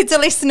any kids are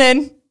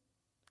listening.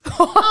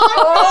 What?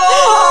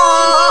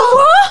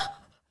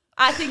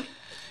 I think...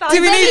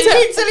 If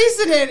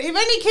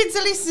any kids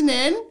are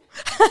listening,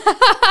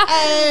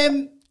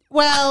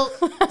 well,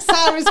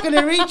 Sarah's going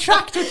to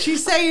retract what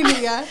she's saying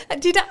here.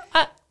 Did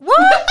I?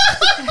 What?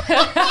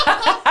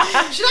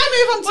 Should I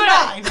move on to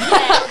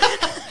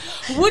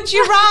mine? Would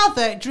you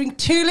rather drink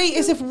 2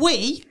 litres of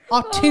wee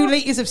or 2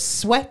 litres of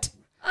sweat?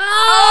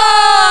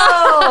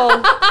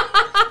 Oh!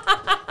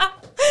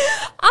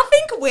 I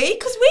think wee,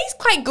 because wee's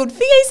quite good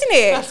for you, isn't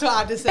it? That's what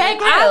I just said.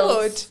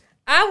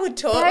 I would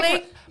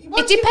totally.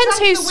 Once It depends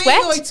you who drank the sweat.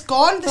 wee, though, it's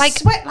gone. The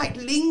sweat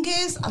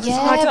lingers. Yeah,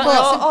 I don't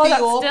know. Oh,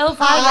 that's still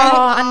fine.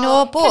 I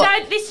know,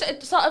 but This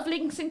sort of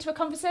links into a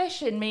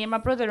conversation me and my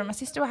brother and my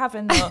sister were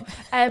having, though.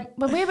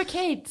 When we were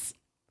kids...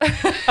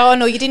 oh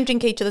no, you didn't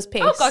drink each other's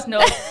piss. Oh God,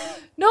 no.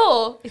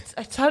 No,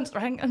 it sounds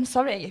wrong. I'm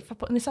sorry if I'm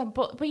putting this on,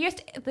 but we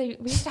used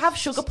to have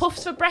sugar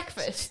puffs for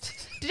breakfast.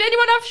 Did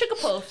anyone have sugar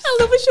puffs? I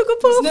love a sugar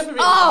puff. Never really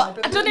Oh,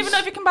 tried, I don't even know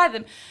if you can buy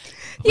them.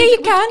 Yeah, you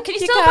can. Can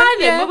you You still can, buy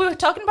them? yeah. Well, we were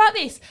talking about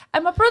this,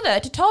 and my brother,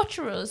 to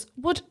torture us,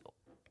 would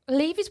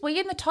leave his wee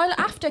in the toilet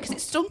after because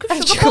it stunk of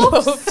sugar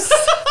puffs.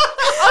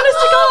 Honest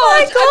to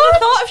God. And the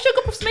thought of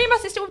sugar puffs, me and my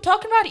sister were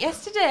talking about it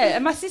yesterday,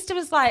 and my sister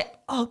was like,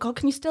 oh God,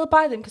 can you still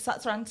buy them? Because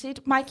that's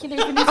rancid. Mikey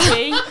leaving his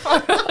wee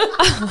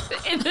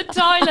in the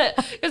toilet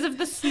because of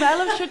the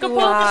smell of sugar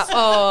puffs.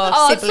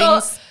 Oh,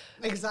 siblings. So,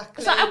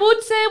 Exactly. I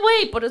would say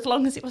wee, but as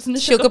long as it wasn't a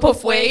Sugar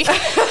puff wee. It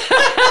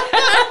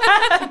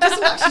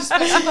doesn't actually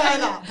specify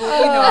that,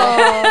 but we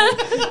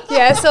know.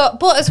 Yeah, so,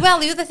 but as well,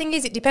 the other thing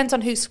is it depends on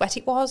whose sweat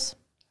it was.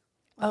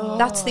 Oh.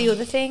 That's the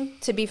other thing,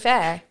 to be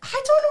fair.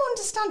 I don't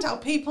understand how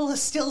people are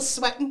still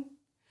sweating.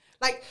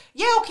 Like,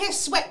 yeah, okay,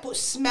 sweat, but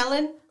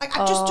smelling. Like,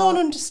 I just don't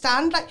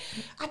understand. Like,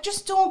 I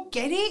just don't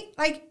get it.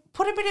 Like,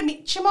 put a bit of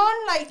Mitchum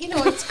on. Like, you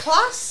know, it's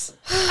class.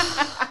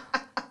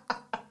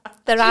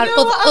 There are you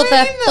know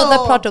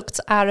other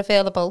products are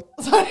available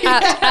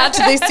at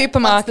the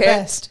supermarket.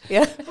 That's the best.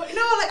 Yeah. But, you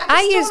know, like,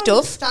 I use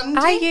Dove.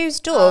 I use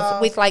Dove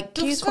with like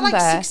Dove's cucumber. for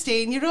like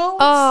 16-year-olds.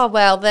 Oh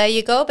well, there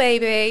you go,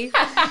 baby.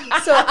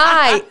 So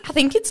I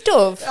think it's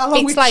Dove. Along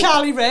it's with like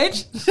Charlie Red.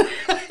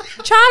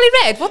 Charlie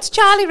Red. What's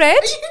Charlie Red?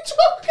 Are you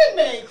talking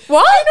me?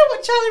 What? I know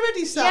what Charlie Red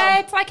is, Sam. Yeah,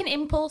 it's like an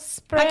impulse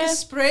spray. Like a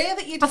spray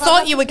that you I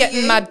thought you were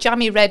getting my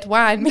jammy red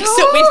wine mixed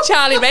up with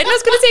Charlie Red. And I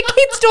was going to say,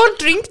 kids don't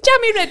drink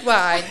jammy red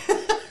wine.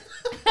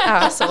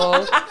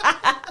 Arsehole.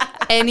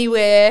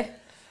 Anyway.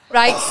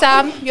 Right,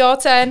 Sam, your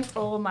turn.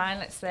 Oh, mine,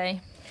 let's see.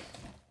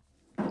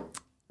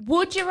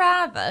 Would you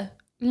rather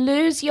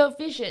lose your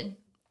vision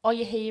or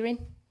your hearing?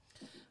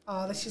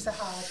 Oh, this is a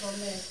hard one,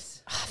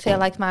 this. I feel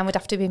like mine would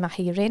have to be my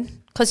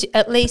hearing. Because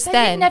at least Then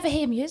then... you'd never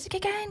hear music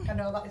again. I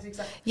know, that is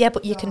exactly... Yeah,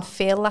 but you can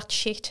feel that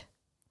shit.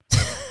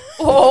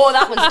 Oh,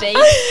 that was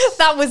deep.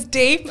 That was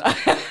deep.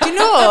 Do you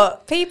know,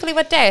 people who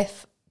are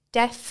deaf,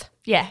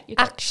 Yeah.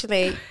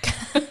 actually...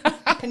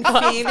 can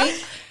feel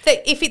it.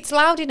 that if it's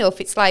loud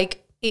enough, it's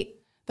like...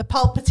 The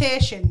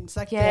palpitations.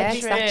 Like, Yeah, Yes,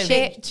 true. that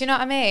shit. Do you know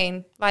what I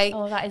mean? Like,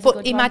 Oh, that is a but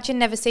good imagine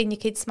never seeing your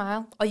kid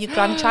smile or your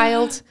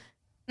grandchild.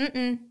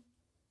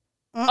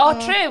 Oh,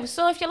 true.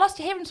 So if you lost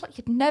your hearing,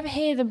 you'd never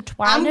hear them I'm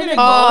twining. going to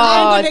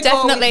Oh, go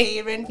definitely. with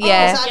hearing.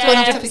 Yeah, because I don't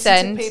have to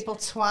listen 100%. to people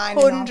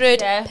twining on.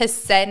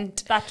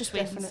 100%. That just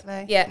wins.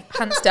 Definitely. Yeah,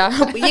 hands down.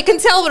 But you can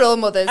tell we're all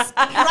mothers.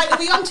 Right, are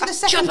we on to the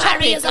second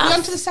topic? Are we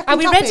on to the second Are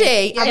we topic?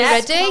 ready? Are we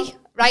Yes, come ready? on.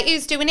 Right,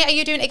 who's doing it? Are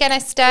you doing it again,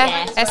 Esther?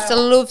 Yes. Esther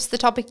loves the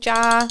topic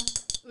jar.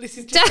 This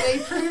is just me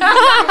proving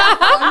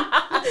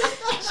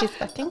She's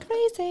fucking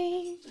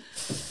crazy.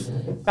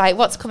 Right,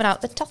 what's coming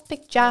out the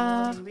topic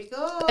jar? Here we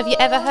go. Have you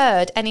ever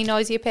heard any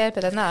noisier paper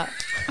than that?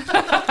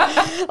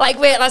 Like,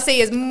 wait till I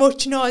see as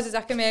much noise as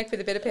I can make with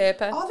a bit of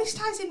paper. Oh, this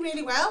ties in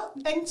really well.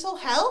 Mental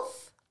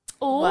health.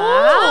 Oh,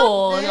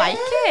 Wow. like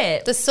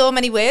it. There's so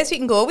many ways we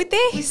can go with We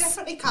this.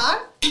 definitely can.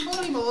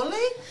 Holy moly.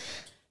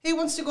 Who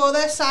wants to go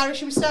there? Sarah,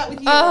 should we start with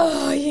you?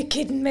 Oh, you're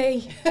kidding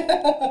me.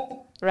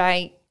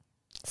 Right.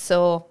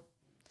 So,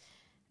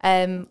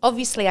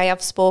 obviously I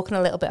have spoken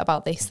a little bit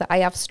about this, that I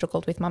have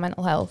struggled with my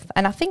mental health.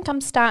 And I think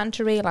I'm starting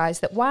to realise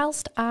that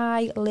whilst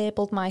I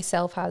labelled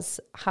myself as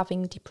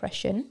having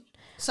depression...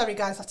 Sorry,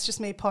 guys, that's just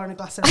me pouring a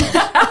glass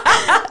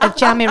of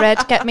Jammy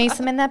Red, get me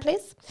some in there,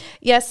 please.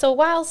 Yeah, so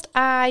whilst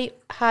I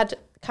had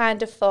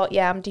kind of thought,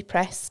 yeah, I'm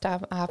depressed,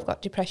 I've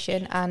got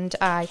depression, and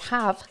I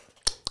have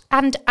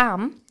and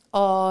am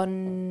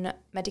on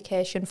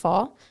medication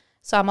for.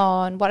 So I'm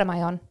on, what am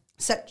I on?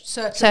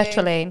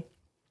 Sertraline.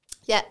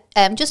 Yeah,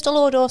 just a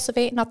low dose of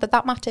it, not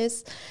that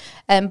matters.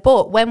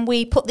 But when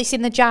we put this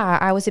in the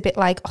jar, I was a bit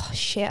like, oh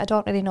shit, I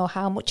don't really know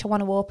how much I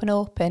want to open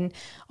up. And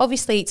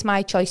obviously it's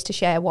my choice to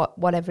share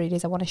whatever it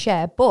is I want to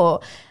share. But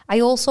I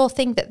also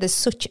think that there's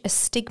such a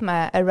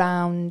stigma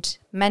around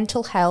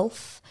mental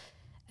health,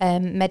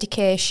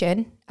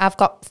 medication. I've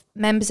got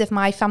members of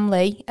my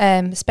family,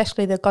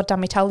 especially the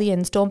goddamn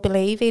Italians, don't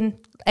believe in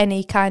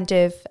any kind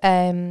of...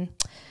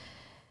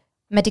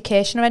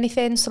 medication or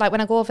anything. So like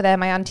when I go over there,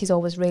 my auntie's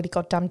always really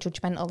goddamn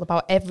judgmental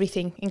about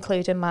everything,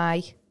 including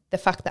the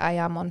fact that I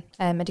am on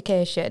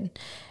medication.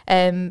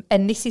 And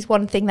this is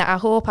one thing that I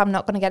hope I'm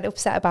not going to get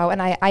upset about, and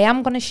I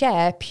am going to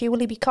share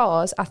purely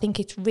because I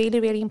think it's really,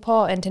 really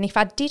important. And if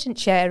I didn't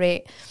share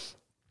it,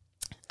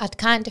 I'd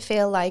kind of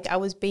feel like I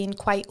was being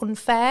quite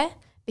unfair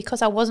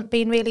because I wasn't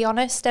being really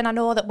honest. And I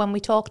know that when we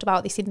talked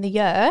about this in the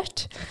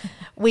yurt,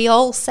 we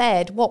all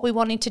said what we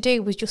wanted to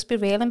do was just be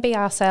real and be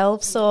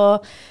ourselves.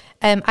 So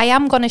I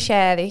am going to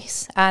share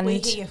this. And we're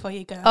here for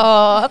you, girl.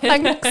 Oh,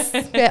 thanks.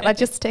 Yeah, I'll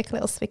just take a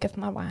little swig of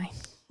my wine.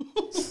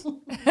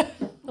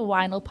 The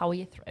wine will power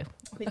you through.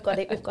 We've got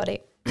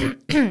it.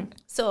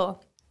 So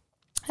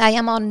I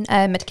am on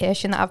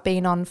medication that I've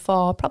been on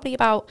for probably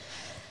about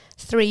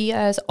 3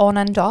 years on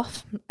and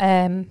off.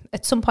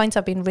 At some points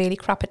I've been really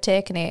crap at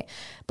taking it.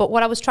 But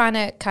what I was trying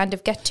to kind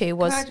of get to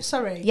was...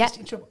 Sorry.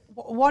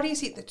 What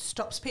is it that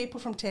stops people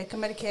from taking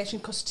medication?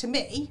 Because to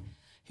me...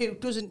 who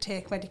doesn't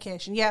take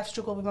medication. Yeah, I've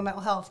struggled with my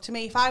mental health. To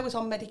me, if I was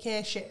on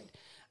medication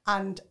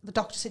and the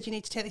doctor said you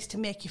need to take this to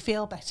make you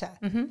feel better,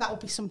 that would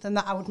be something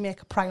that I would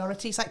make a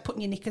priority. It's like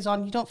putting your knickers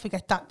on. You don't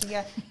forget that, do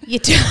you? You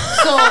do.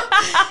 So,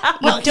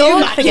 you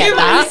don't forget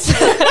that.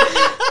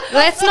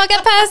 Let's not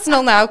get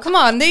personal now. Come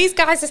on. These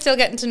guys are still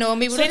getting to know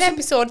me. We're in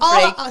episode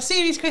 3. A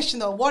serious question,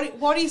 though.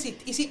 What is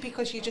it? Is it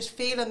because you're just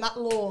feeling that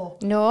low?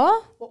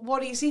 No.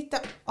 What is it?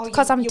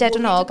 Because I'm dead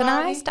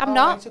unorganised. I'm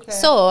not. Right, okay.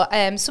 So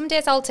some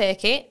days I'll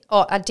take it,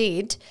 or I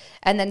did,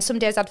 and then some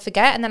days I'd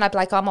forget, and then I'd be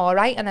like, I'm all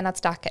right, and then I'd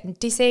start getting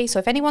dizzy. So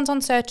if anyone's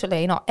on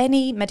sertraline or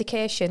any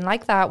medication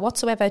like that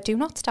whatsoever, do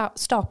not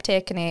stop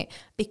taking it,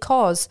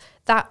 because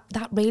that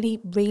really,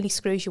 really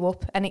screws you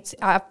up. And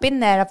I've been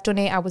there, I've done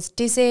it. I was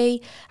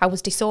dizzy, I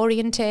was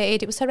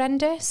disorientated. It was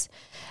horrendous.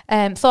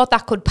 Thought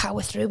that I could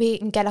power through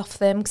it and get off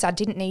them because I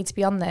didn't need to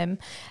be on them.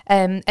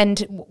 And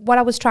what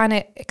I was trying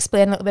to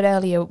explain a little bit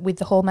earlier with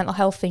the whole mental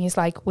health thing is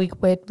like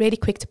we're really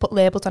quick to put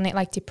labels on it,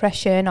 like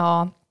depression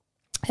or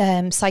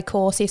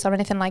psychosis or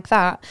anything like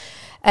that.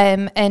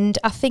 And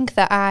I think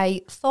that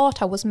I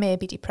thought I was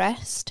maybe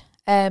depressed,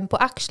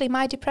 but actually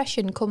my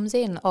depression comes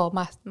in, or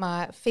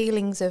my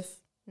feelings of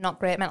not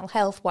great mental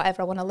health,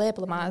 whatever I want to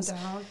label them as,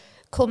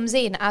 comes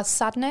in as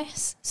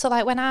sadness. So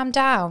like when I'm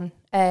down,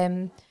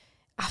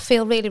 I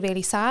feel really,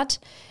 really sad.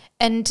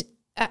 And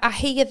I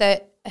hear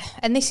that,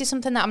 and this is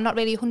something that I'm not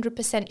really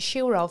 100%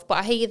 sure of, but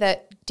I hear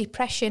that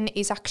depression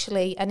is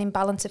actually an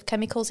imbalance of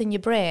chemicals in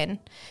your brain.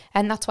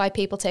 And that's why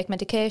people take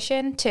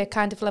medication to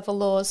kind of level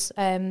those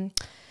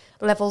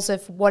levels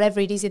of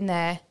whatever it is in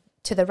there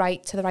to the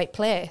right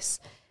place.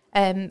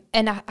 And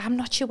I'm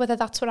not sure whether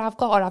that's what I've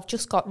got, or I've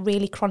just got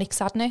really chronic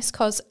sadness,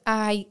 because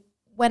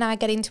when I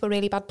get into a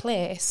really bad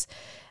place,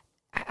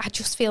 I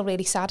just feel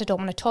really sad. I don't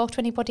want to talk to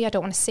anybody. I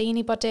don't want to see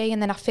anybody. And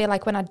then I feel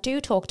like when I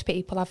do talk to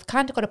people, I've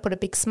kind of got to put a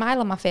big smile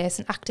on my face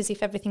and act as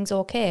if everything's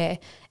okay.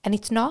 And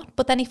it's not.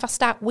 But then if I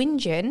start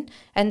whinging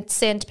and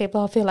saying to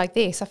people, I feel like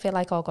this, I feel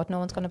like, oh God, no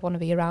one's going to want to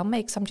be around me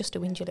because I'm just a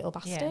whingy little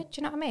bastard. Yeah. Do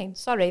you know what I mean?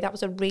 Sorry, that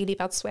was a really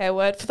bad swear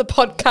word for the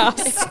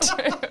podcast.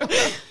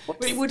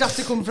 It would have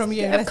to come from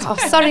you. Of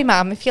course. Sorry,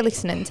 ma'am, if you're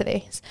listening to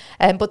this.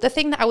 But the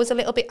thing that I was a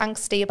little bit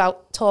angsty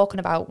about talking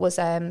about was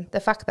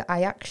the fact that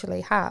I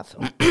actually have...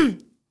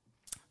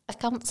 a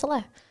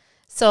counsellor.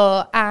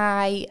 So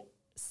I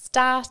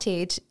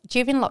started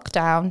during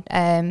lockdown.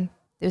 There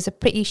was a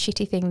pretty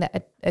shitty thing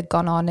that had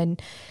gone on,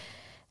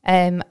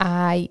 and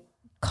I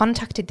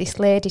contacted this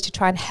lady to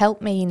try and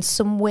help me in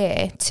some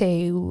way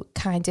to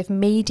kind of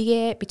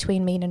mediate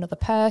between me and another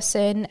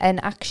person.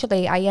 And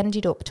actually I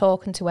ended up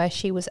talking to her.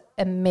 She was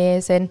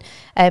amazing.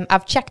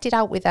 I've checked it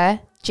out with her,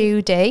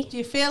 Judy. Do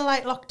you feel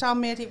like lockdown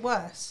made it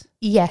worse?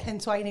 Yeah.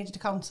 Hence why you needed a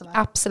counsellor?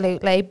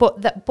 Absolutely.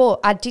 But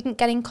I didn't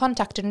get in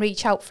contact and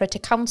reach out for her to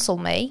counsel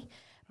me.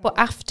 But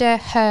after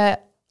her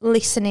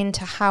listening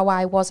to how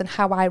I was and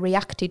how I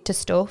reacted to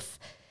stuff,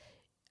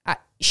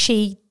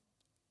 she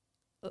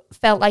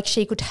felt like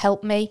she could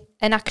help me.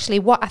 And actually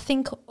what I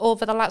think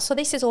over the last... So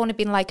this has only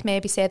been like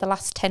maybe say the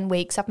last 10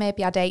 weeks. I've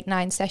maybe had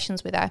 8-9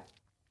 sessions with her.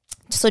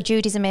 So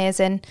Judy's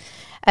amazing.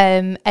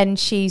 And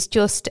she's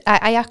just,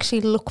 I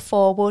actually look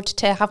forward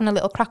to having a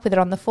little crack with her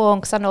on the phone,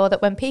 because I know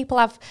that when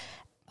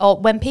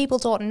people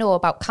don't know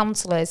about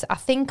counsellors, I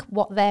think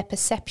what their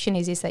perception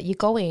is that you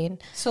go in.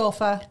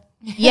 Sofa.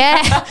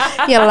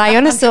 Yeah, you lie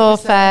on a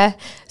sofa,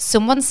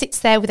 someone sits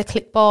there with a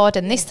clipboard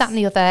and this, that and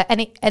the other,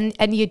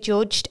 and you're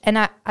judged. And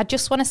I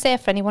just want to say,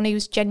 for anyone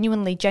who's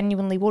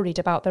genuinely worried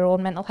about their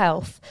own mental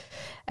health,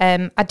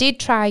 I did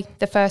try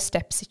the First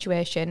Step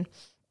situation.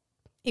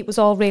 It was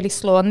all really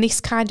slow, and this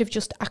kind of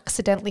just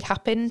accidentally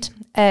happened.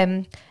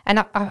 And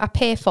I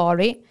pay for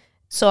it.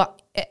 So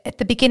at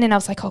the beginning I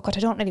was like, oh God,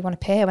 I don't really want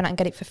to pay when I can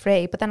get it for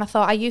free. But then I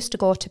thought, I used to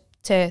go to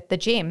the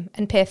gym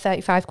and pay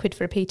 35 quid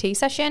for a PT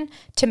session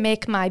to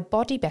make my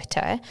body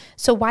better.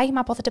 So why am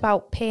I bothered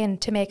about paying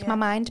to make my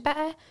mind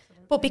better?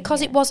 But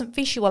because it wasn't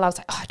visual, I was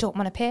like, oh, I don't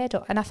want to pay.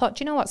 And I thought,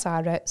 do you know what,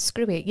 Sarah?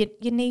 Screw it.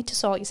 You need to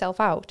sort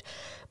yourself out.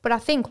 But I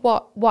think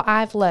what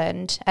I've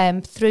learned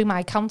through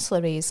my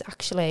counsellor is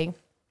actually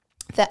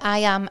that I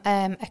am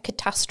a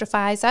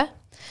catastrophizer.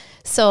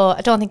 So I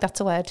don't think that's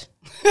a word.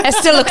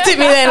 Esther looked at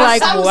me then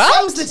like, what?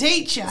 Sam's the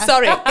teacher.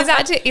 Sorry,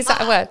 is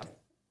that a word?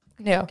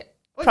 No,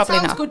 Well, probably it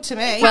sounds not. good to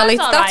me. Well, That's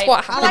all that's right.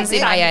 what I happens like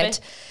in my it. head.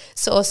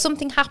 So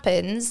something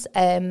happens,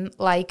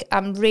 like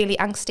I'm really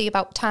angsty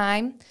about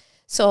time.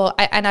 So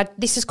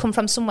this has come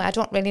from somewhere, I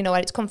don't really know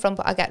where it's come from,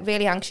 but I get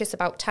really anxious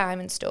about time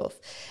and stuff.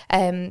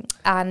 And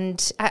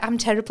I'm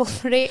terrible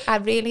for it. I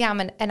really am.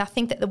 And I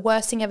think that the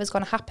worst thing ever is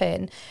going to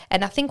happen.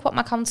 And I think what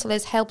my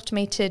counsellors helped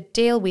me to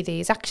deal with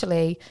is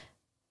actually,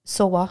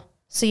 so what?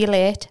 So you're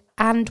late.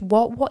 And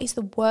what is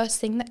the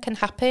worst thing that can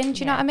happen? Do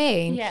you know what I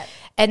mean? Yeah.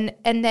 And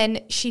then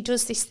she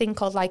does this thing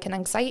called like an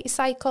anxiety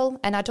cycle.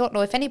 And I don't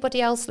know if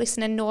anybody else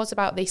listening knows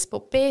about this,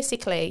 but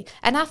basically,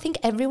 and I think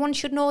everyone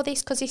should know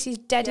this because this is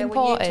dead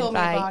important. When you told me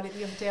right? about it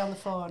the other day on the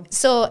phone.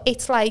 So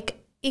it's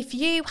like, if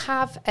you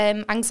have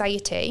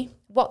anxiety,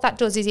 what that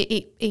does is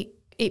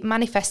it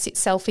manifests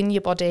itself in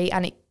your body,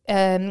 and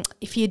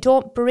if you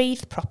don't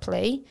breathe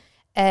properly,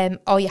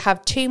 or you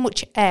have too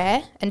much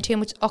air and too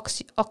much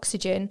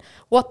oxygen,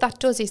 what that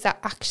does is that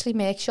actually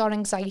makes your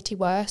anxiety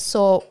worse.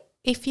 So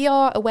if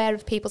you're aware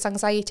of people's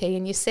anxiety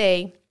and you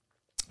see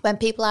when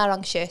people are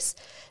anxious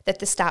that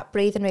they start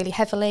breathing really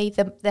heavily,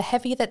 the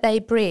heavier that they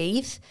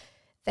breathe,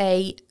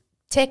 they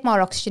take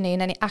more oxygen in,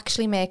 and it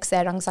actually makes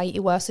their anxiety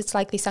worse. It's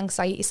like this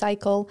anxiety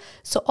cycle.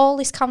 So all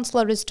this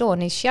counsellor has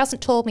done is she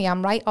hasn't told me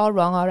I'm right or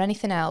wrong or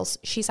anything else.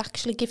 She's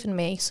actually given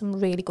me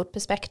some really good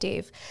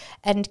perspective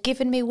and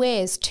given me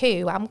ways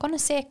to, I'm going to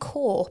say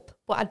cope,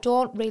 but I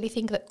don't really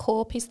think that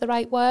cope is the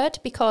right word,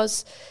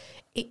 because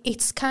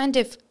it's kind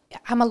of,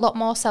 I'm a lot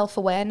more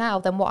self-aware now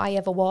than what I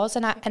ever was,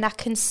 and I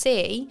can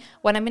see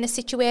when I'm in a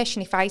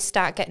situation, if I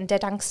start getting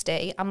dead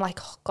angsty, I'm like,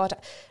 oh God,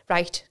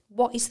 right,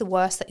 what is the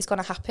worst that is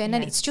going to happen? Yeah.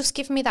 And it's just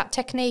given me that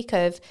technique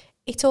of,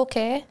 it's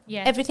okay,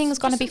 everything's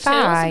going to be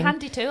fine. Some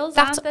handy tools,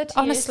 that's aren't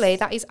there, honestly,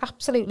 that is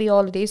absolutely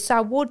all it is. So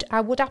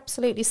I would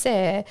absolutely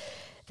say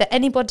that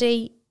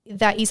anybody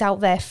that is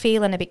out there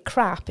feeling a bit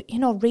crap,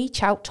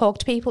 reach out, talk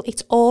to people.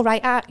 It's all right.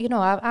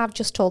 I've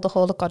just told the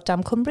whole of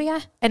goddamn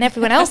Cumbria and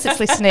everyone else that's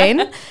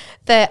listening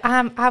that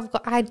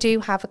I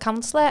do have a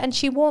counsellor, and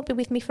she won't be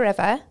with me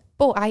forever.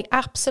 But I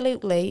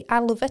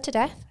love her to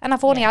death, and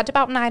I've only had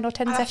about 9 or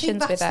 10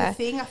 sessions with her. That's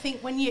the thing. I think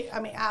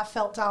I've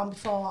felt down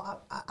before.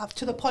 I've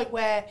to the point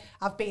where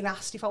I've been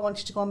asked if I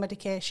wanted to go on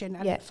medication,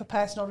 and for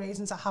personal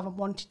reasons, I haven't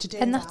wanted to do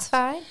that. And that's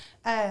fine.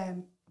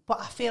 But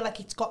I feel like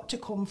it's got to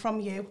come from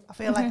you. I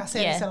feel like I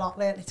say this a lot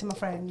lately to my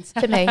friends.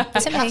 To me.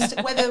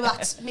 Whether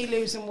that's me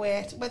losing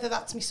weight, whether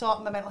that's me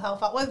sorting my mental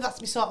health out, whether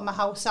that's me sorting my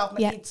house out,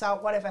 my kids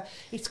out, whatever.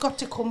 It's got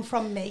to come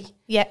from me.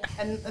 Yeah.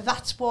 And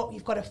that's what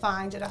you've got to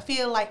find. And I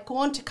feel like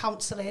going to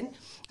counselling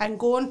and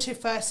going to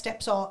First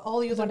Steps or all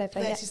the other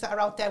places that are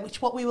out there,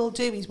 which what we will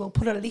do is we'll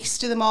put a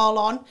list of them all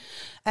on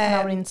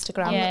our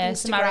Instagram. Yeah,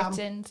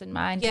 Samaritans and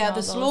Mind. Yeah, and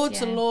there's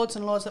loads and loads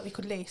and loads that we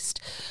could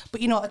list.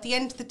 But, at the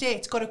end of the day,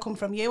 it's got to come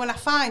from you. And I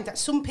find that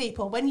some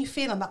people, when you're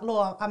feeling that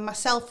low, and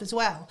myself as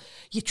well,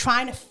 you're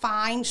trying to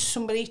find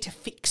somebody to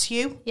fix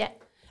you. Yeah.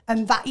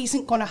 And that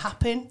isn't going to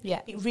happen.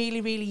 Yeah. It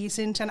really, really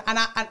isn't. And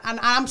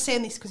I'm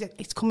saying this because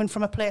it's coming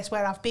from a place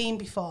where I've been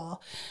before.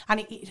 And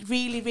it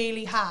really,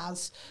 really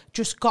has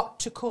just got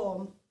to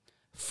come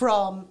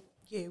from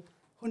you.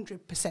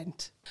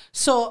 100%.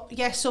 So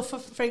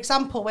for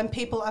example, when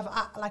people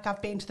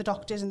I've been to the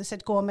doctors and they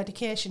said go on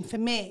medication, for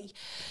me,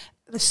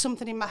 there's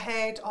something in my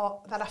head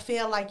or that I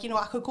feel like,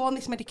 I could go on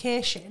this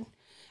medication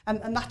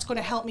and that's going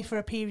to help me for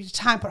a period of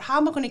time, but how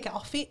am I going to get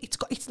off it?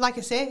 It's like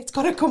I say, it's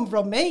got to come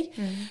from me.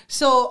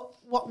 So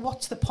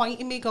what's the point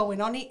in me going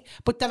on it?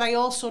 But then I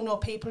also know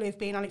people who've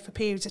been on it for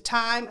periods of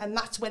time, and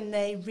that's when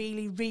they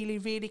really, really,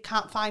 really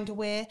can't find a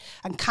way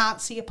and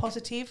can't see a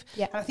positive.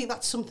 Yeah. And I think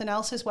that's something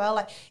else as well.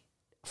 Like,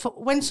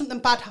 when something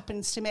bad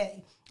happens to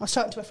me, I was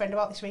talking to a friend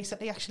about this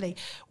recently, actually,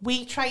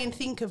 we try and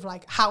think of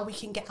like how we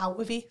can get out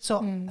of it.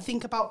 So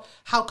think about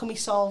how can we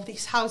solve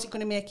this? How is it going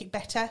to make it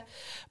better?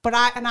 But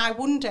I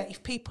wonder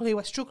if people who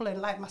are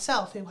struggling like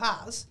myself, who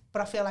has,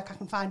 but I feel like I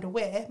can find a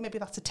way, maybe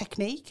that's a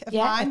technique of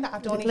mine that I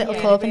don't even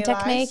little coping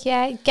realise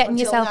technique, getting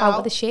yourself out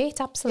of the shit,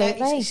 absolutely.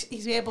 Yeah,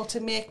 he's able to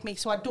make me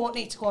so I don't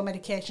need to go on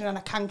medication and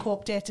I can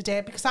cope day to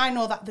day, because I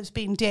know that there's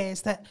been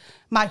days that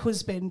my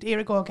husband, here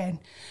I go again,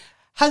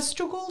 has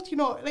struggled, you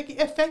know, like it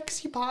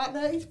affects your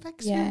partner, it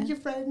affects you and your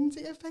friends,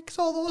 it affects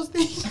all those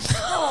things.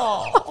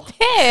 Oh,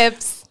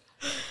 babes.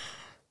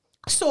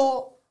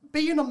 So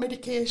being on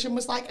medication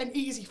was like an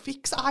easy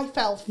fix, I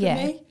felt, for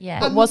me.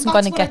 Yeah, it wasn't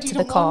going to get to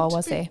the core,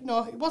 was it?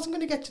 No, it wasn't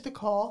going to get to the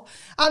core.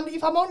 And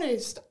if I'm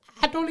honest,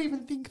 I don't even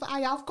think that I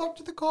have got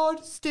to the core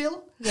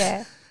still.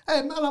 Yeah.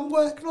 And I'm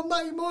working on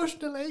that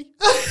emotionally.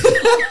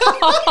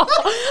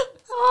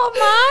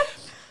 Oh,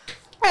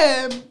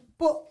 man.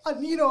 But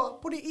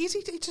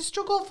it's a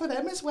struggle for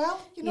them as well.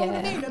 You know what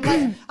I mean? And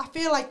like, I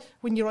feel like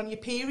when you're on your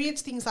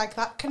periods, things like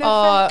that can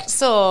affect.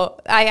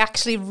 So I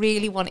actually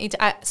really wanted.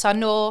 I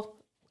know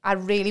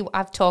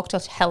I've talked a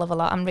hell of a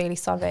lot. I'm really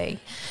sorry,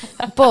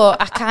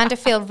 but I kind of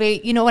feel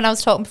really. You know, when I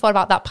was talking before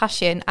about that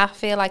passion, I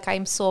feel like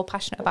I'm so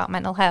passionate about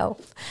mental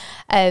health.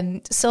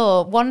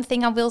 So one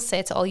thing I will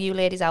say to all you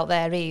ladies out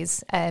there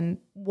is,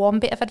 one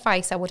bit of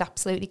advice I would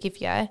absolutely give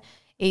you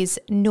is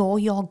know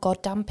your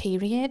goddamn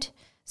period.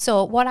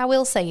 So what I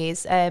will say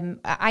is,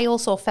 I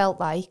also felt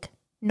like,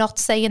 not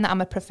saying that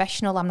I'm a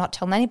professional, I'm not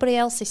telling anybody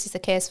else this is the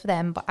case for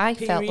them, but I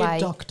felt like...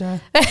 doctor.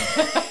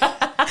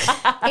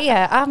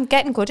 Yeah, I'm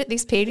getting good at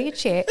this period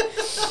shit.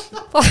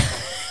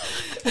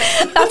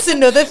 That's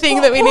another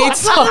thing that we need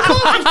to talk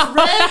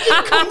about.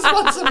 It comes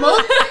once a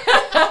month.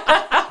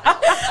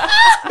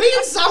 Me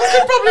and Sam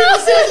could probably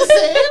say the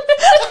same.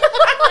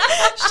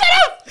 Shut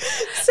up!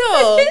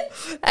 So,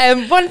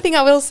 one thing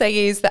I will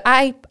say is that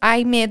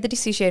I made the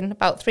decision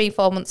about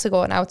 3-4 months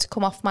ago now to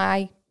come off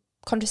my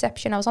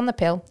contraception. I was on the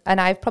pill, and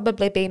I've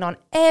probably been on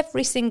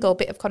every single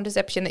bit of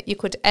contraception that you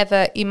could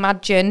ever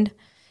imagine.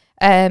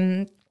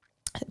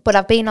 But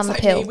I've been on the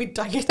pill. Me with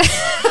diet.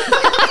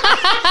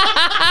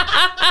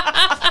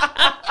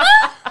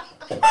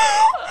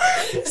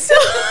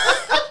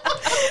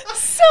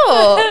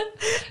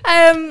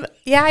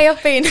 I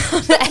have been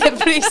on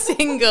every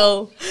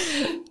single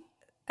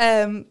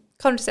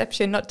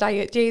contraception, not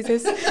diet,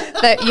 Jesus,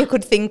 that you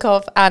could think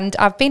of. And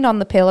I've been on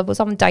the pill. I was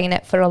on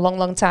Dianet for a long,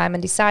 long time,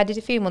 and decided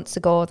a few months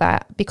ago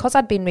that because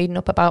I'd been reading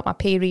up about my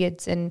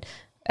periods and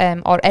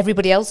or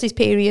everybody else's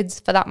periods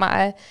for that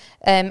matter,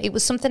 it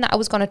was something that I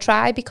was going to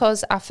try,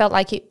 because I felt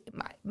like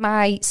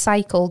my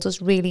cycle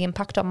does really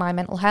impact on my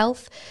mental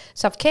health.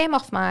 So I've came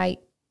off my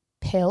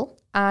pill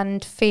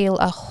and feel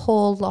a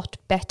whole lot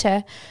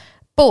better.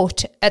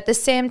 But at the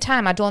same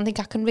time, I don't think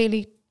I can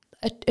really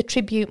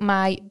attribute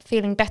my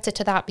feeling better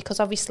to that, because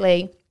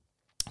obviously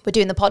we're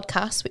doing the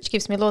podcast, which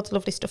gives me loads of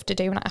lovely stuff to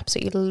do, and I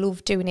absolutely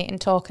love doing it and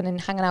talking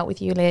and hanging out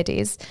with you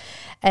ladies.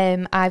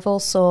 I've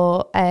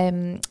also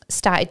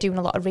started doing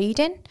a lot of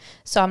reading.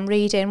 So I'm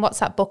reading, what's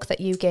that book that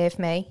you gave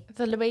me?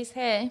 The Louise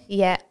Hay.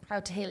 Yeah. How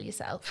to Heal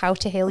Yourself. How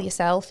to Heal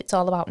Yourself. It's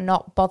all about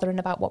not bothering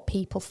about what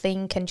people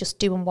think and just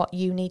doing what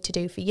you need to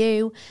do for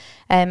you.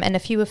 And a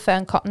few of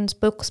Fern Cotton's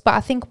books. But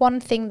I think one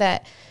thing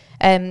that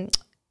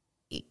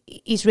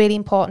is really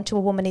important to a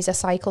woman is a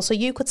cycle. So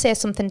you could say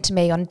something to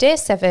me on day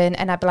 7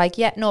 and I'd be like,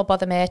 yeah, no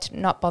bother mate,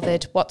 not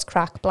bothered, what's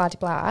crack, blah,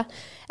 blah.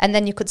 And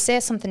then you could say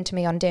something to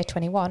me on day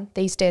 21,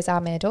 these days are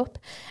made up,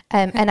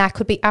 and I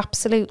could be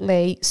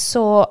absolutely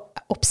so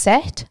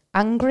upset,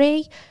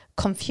 angry,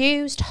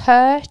 confused,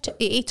 hurt.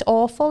 It's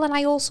awful. And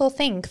I also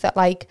think that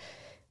like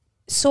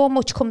so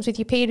much comes with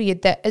your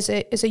period that as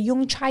a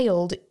young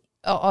child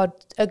or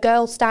a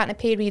girl starting a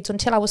periods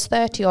until I was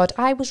 30 odd,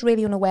 I was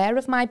really unaware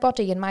of my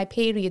body and my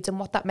periods and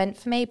what that meant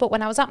for me. But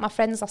when I was at my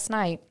friend's last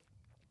night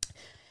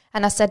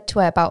and I said to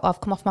her about,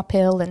 I've come off my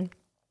pill and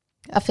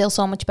I feel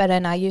so much better,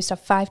 and I used to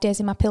have 5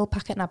 days in my pill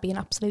packet and I'd be an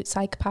absolute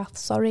psychopath.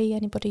 Sorry,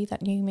 anybody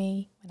that knew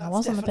me when I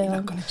was on the pill.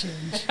 That's definitely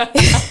not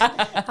going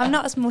to change. I'm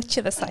not as much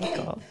of a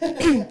psycho.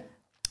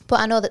 But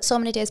I know that so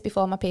many days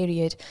before my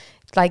period,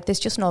 like there's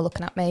just no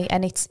looking at me,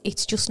 and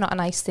it's just not a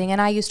nice thing.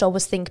 And I used to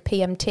always think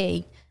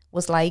PMT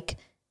was like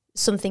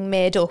something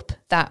made up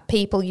that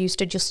people used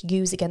to just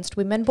use against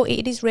women, but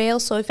it is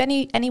real. So if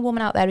any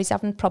woman out there is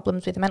having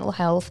problems with mental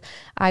health,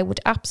 I would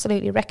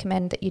absolutely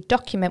recommend that you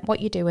document what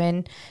you're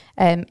doing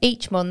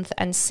each month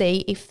and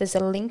see if there's a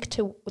link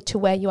to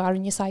where you are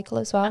in your cycle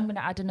as well. I'm going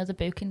to add another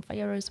book in for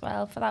you as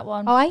well for that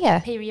one. Oh, are you?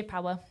 Period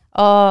Power.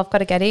 Oh, I've got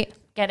to get it.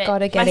 Get it.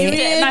 Gotta get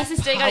it. My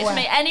sister got it to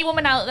me. Any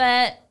woman out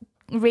there,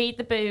 read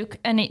the book,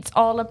 and it's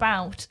all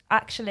about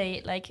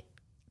actually like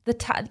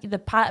the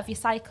part of your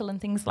cycle and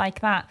things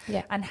like that,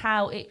 Yeah. and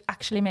how it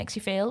actually makes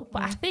you feel.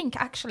 But I think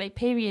actually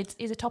periods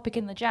is a topic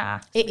in the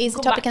jar. It We is a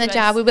can come topic in back the to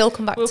jar. this. We will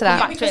come back We'll to come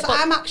that. back to Because it, but-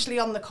 I'm actually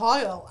on the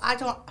coil. I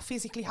don't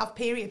physically have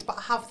periods, but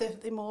I have the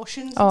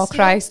emotions. Oh, and stuff.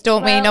 Christ,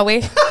 don't we Well- know we?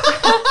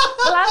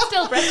 Well, I'm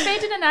still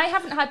breastfeeding and I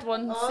haven't had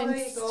one Oh, there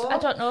you since, go. I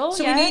don't know.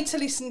 So yeah. we need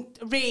to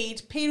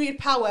read Period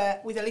Power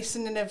with a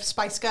listening of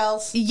Spice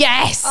Girls.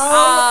 Yes.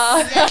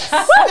 Oh,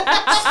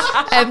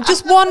 yes.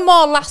 Just one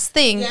more last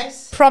thing.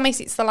 Yes. Promise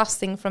it's the last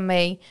thing from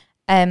me.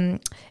 And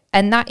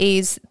that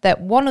is that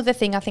one other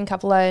thing I think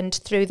I've learned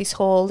through this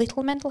whole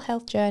little mental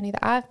health journey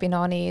that I've been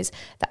on is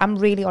that I'm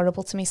really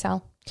horrible to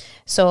myself.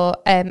 So,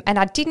 and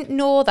I didn't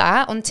know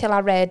that until I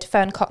read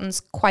Fern Cotton's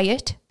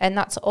Quiet, and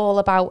that's all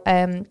about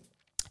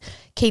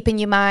keeping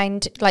your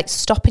mind, like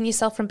stopping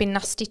yourself from being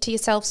nasty to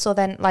yourself. So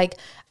then, like,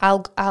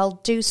 I'll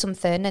do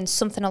something and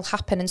something will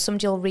happen and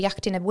somebody will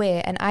react in a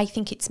way and I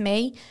think it's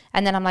me,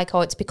 and then I'm like,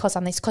 oh, it's because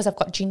I'm this, because I've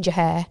got ginger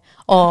hair,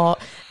 or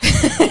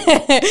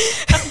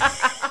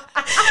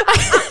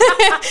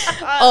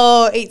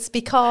or it's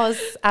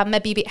because I'm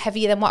maybe a bit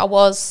heavier than what I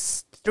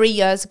was 3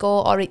 years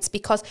ago, or it's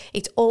because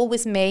it's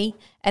always me.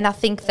 And I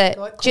think that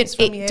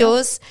it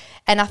does.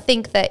 And I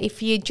think that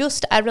if you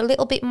just are a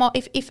little bit more,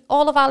 if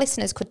all of our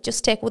listeners could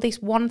just take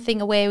this one thing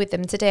away with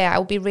them today, I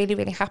would be really,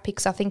 really happy,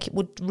 because I think it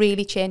would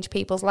really change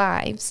people's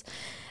lives.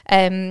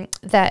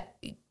 That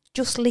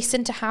just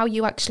listen to how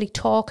you actually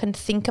talk and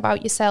think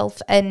about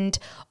yourself, and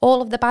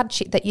all of the bad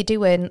shit that you're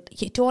doing,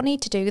 you don't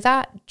need to do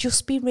that.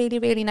 Just be really,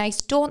 really nice.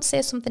 Don't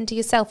say something to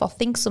yourself or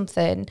think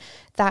something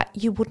that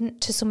you wouldn't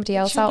to somebody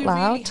else out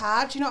loud. Really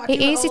hard. You know,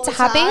 It is. It's a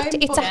habit.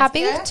 It's a habit.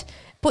 Yeah.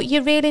 But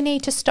you really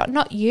need to stop.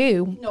 Not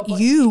you. No, but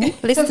you,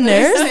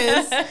 listeners.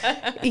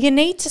 Listeners. You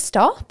need to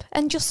stop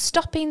and just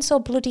stop being so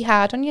bloody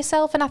hard on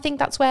yourself. And I think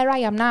that's where I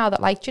am now. That,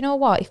 like, do you know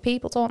what? If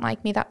people don't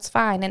like me, that's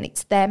fine. And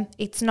it's them.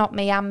 It's not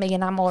me. I'm me,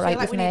 and I'm all I right feel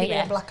like with we need me.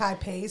 to be Black Eyed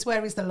Peas.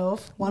 Where is the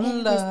love? One Where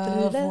is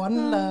love. the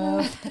One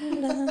love.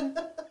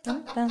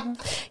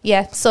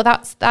 Yeah. So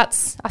that's.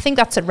 I think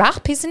that's a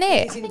wrap, isn't it?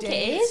 It is I think indeed.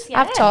 it is,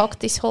 yeah. I've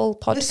talked this whole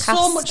podcast. There's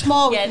so much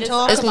more we can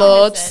talk There's about.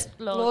 loads.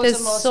 Loads There's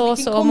and loads. so, we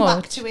can so come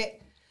much. back to it.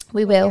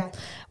 We will. Yeah.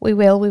 We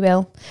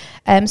will.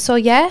 So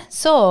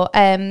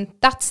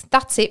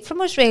that's it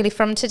from us really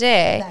from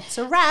today. That's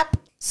a wrap.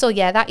 So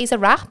yeah, that is a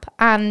wrap,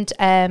 and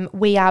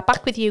we are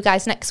back with you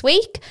guys next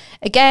week.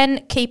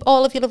 Again, keep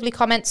all of your lovely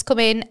comments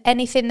coming.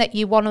 Anything that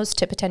you want us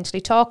to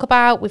potentially talk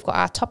about, we've got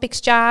our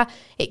topics jar.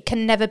 It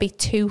can never be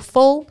too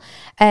full.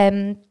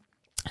 And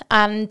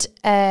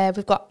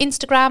we've got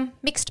Instagram,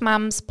 Mixed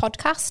Mums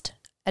Podcast,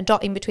 a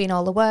dot in between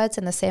all the words,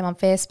 and the same on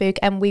Facebook.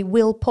 And we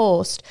will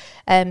post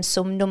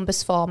some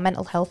numbers for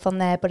mental health on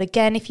there. But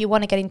again, if you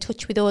want to get in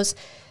touch with us,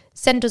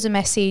 send us a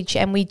message,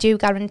 and we do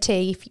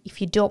guarantee if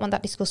you don't want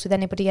that discussed with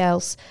anybody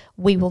else,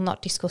 we will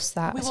not discuss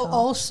that We at will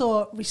all.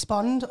 also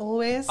respond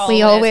always.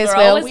 We always We're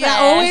will. always We are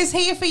there. always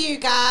here for you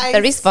guys.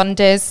 There is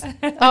funders.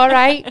 All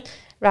right.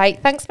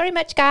 Right. Thanks very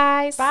much,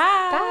 guys. Bye.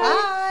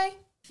 Bye.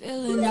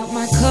 Filling up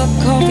my cup,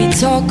 coffee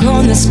talk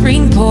on the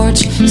screen porch.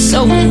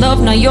 So in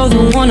love, now you're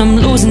the one I'm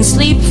losing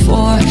sleep for.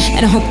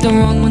 And I hope the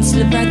wrong one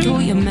slip right through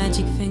your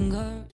magic fingers.